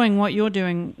enjoying what you're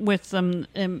doing with them,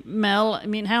 Mel. I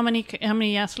mean, how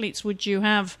many athletes would you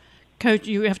have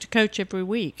to coach every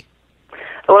week?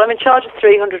 Well, I'm in charge of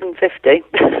 350,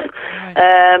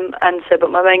 but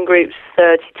my main group's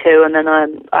 32, and then I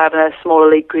have a small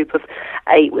elite group of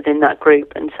 8 within that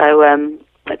group, and so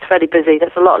it's fairly busy.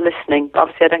 There's a lot of listening.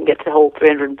 Obviously, I don't get to the whole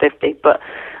 350, but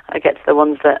I get to the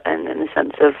ones that, in the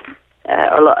sense of,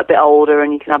 are a bit older,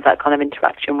 and you can have that kind of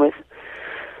interaction with.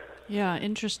 Yeah,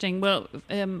 interesting. Well,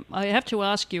 I have to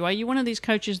ask you, are you one of these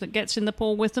coaches that gets in the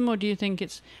pool with them, or do you think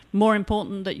it's more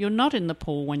important that you're not in the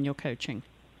pool when you're coaching?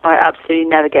 I absolutely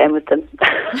never get in with them.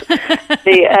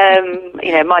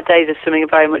 My days of swimming are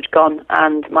very much gone,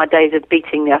 and my days of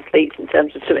beating the athletes in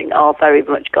terms of swimming are very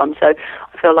much gone. So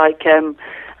I feel like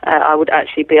I would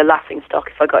actually be a laughing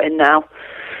stock if I got in now.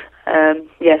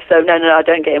 So no, I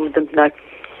don't get in with them, no.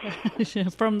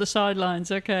 From the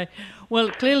sidelines, okay. Well,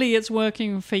 clearly it's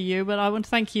working for you, but I want to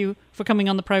thank you for coming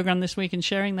on the programme this week and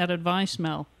sharing that advice,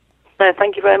 Mel. No,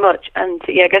 thank you very much. And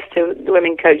I guess to the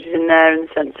women coaches in there, in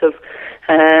the sense of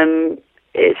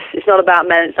it's not about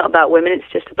men, it's not about women,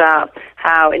 it's just about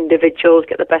how individuals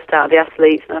get the best out of the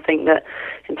athletes. And I think that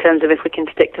in terms of if we can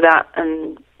stick to that,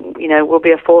 and we'll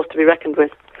be a force to be reckoned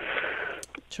with.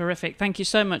 Terrific. Thank you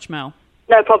so much, Mel.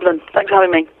 No problem. Thanks for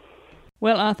having me.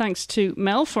 Well, our thanks to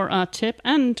Mel for our tip,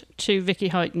 and to Vicky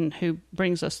Huyton, who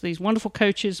brings us these wonderful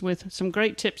coaches with some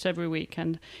great tips every week.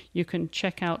 And you can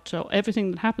check out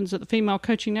everything that happens at the Female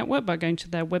Coaching Network by going to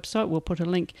their website. We'll put a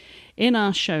link in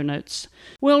our show notes.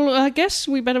 Well, I guess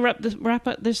we better wrap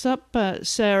this up,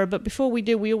 Sarah. But before we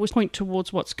do, we always point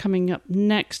towards what's coming up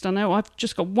next. I know I've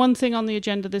just got one thing on the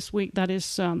agenda this week. That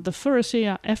is the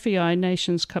Furacía FEI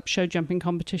Nations Cup show jumping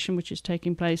competition, which is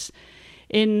taking place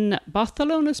in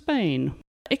Barcelona, Spain.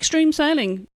 Extreme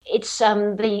sailing. It's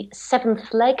the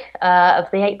 7th leg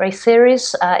of the 8-race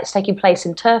series. It's taking place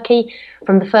in Turkey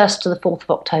from the 1st to the 4th of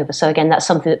October. So again, that's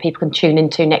something that people can tune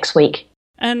into next week.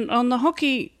 And on the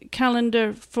hockey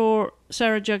calendar for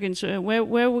Sarah Juggins,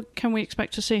 where can we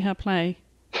expect to see her play?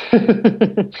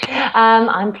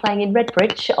 I'm playing in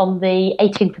Redbridge on the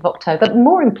 18th of October. But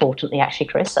more importantly, actually,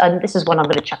 Chris, and this is one I'm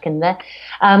going to chuck in there,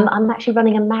 I'm actually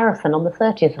running a marathon on the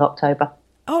 30th of October.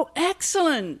 Oh,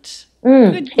 excellent!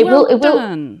 Good. Well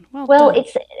done.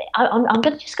 I'm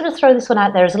just going to throw this one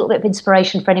out there as a little bit of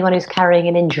inspiration for anyone who's carrying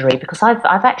an injury, because I've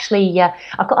actually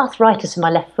I've got arthritis in my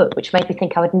left foot, which made me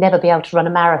think I would never be able to run a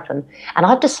marathon, and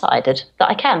I've decided that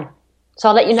I can. So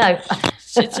I'll let you know.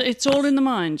 It's all in the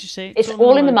mind, you see. It's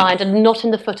all in the mind and not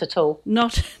in the foot at all.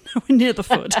 Not nowhere near the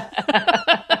foot.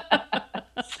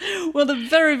 Well, the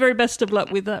very, very best of luck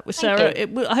with that, with Sarah.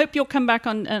 I hope you'll come back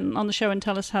on the show and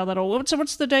tell us how that all works. So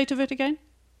what's the date of it again?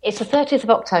 It's the 30th of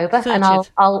October, and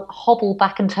I'll hobble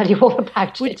back and tell you all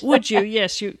about it. Would you?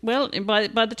 Yes. Well, by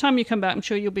the time you come back, I'm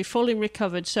sure you'll be fully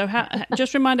recovered. So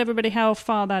just remind everybody how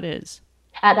far that is.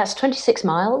 That's 26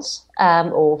 miles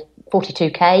or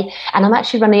 42k, and I'm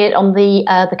actually running it on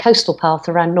the coastal path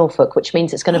around Norfolk, which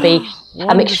means it's going to be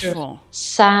a mixture of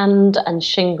sand and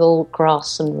shingle,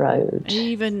 grass and road.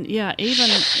 Even a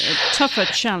tougher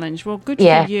challenge. Well, good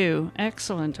for you.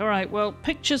 Excellent. All right. Well,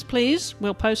 pictures, please.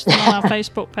 We'll post them on our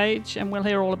Facebook page, and we'll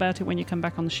hear all about it when you come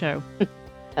back on the show.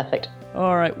 Perfect.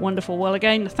 All right, wonderful. Well,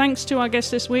 again, thanks to our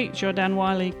guests this week, Jordan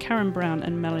Wiley, Karen Brown,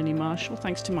 and Melanie Marshall.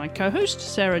 Thanks to my co-host,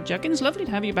 Sarah Juggins. Lovely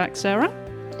to have you back, Sarah.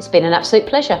 It's been an absolute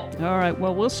pleasure. All right,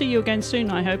 well, we'll see you again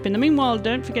soon, I hope. In the meanwhile,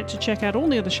 don't forget to check out all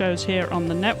the other shows here on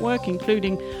the network,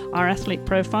 including our athlete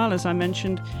profile, as I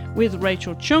mentioned, with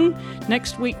Rachel Chung.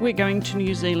 Next week, we're going to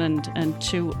New Zealand and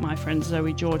to my friend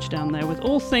Zoe George down there with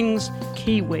all things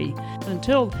Kiwi.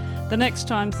 Until the next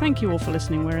time, thank you all for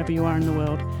listening wherever you are in the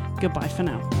world. Goodbye for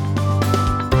now.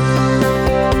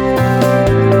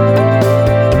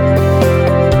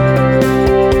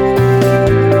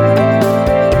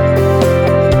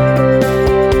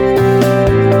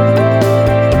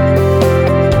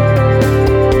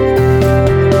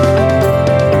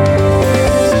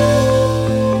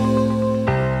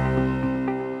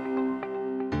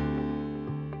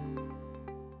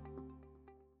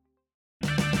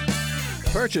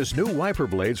 Purchase new wiper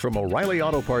blades from O'Reilly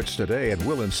Auto Parts today and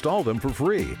we'll install them for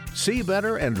free. See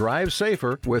better and drive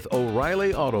safer with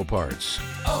O'Reilly Auto Parts.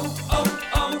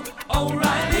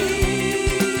 O'Reilly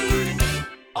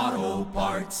Auto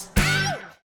Parts.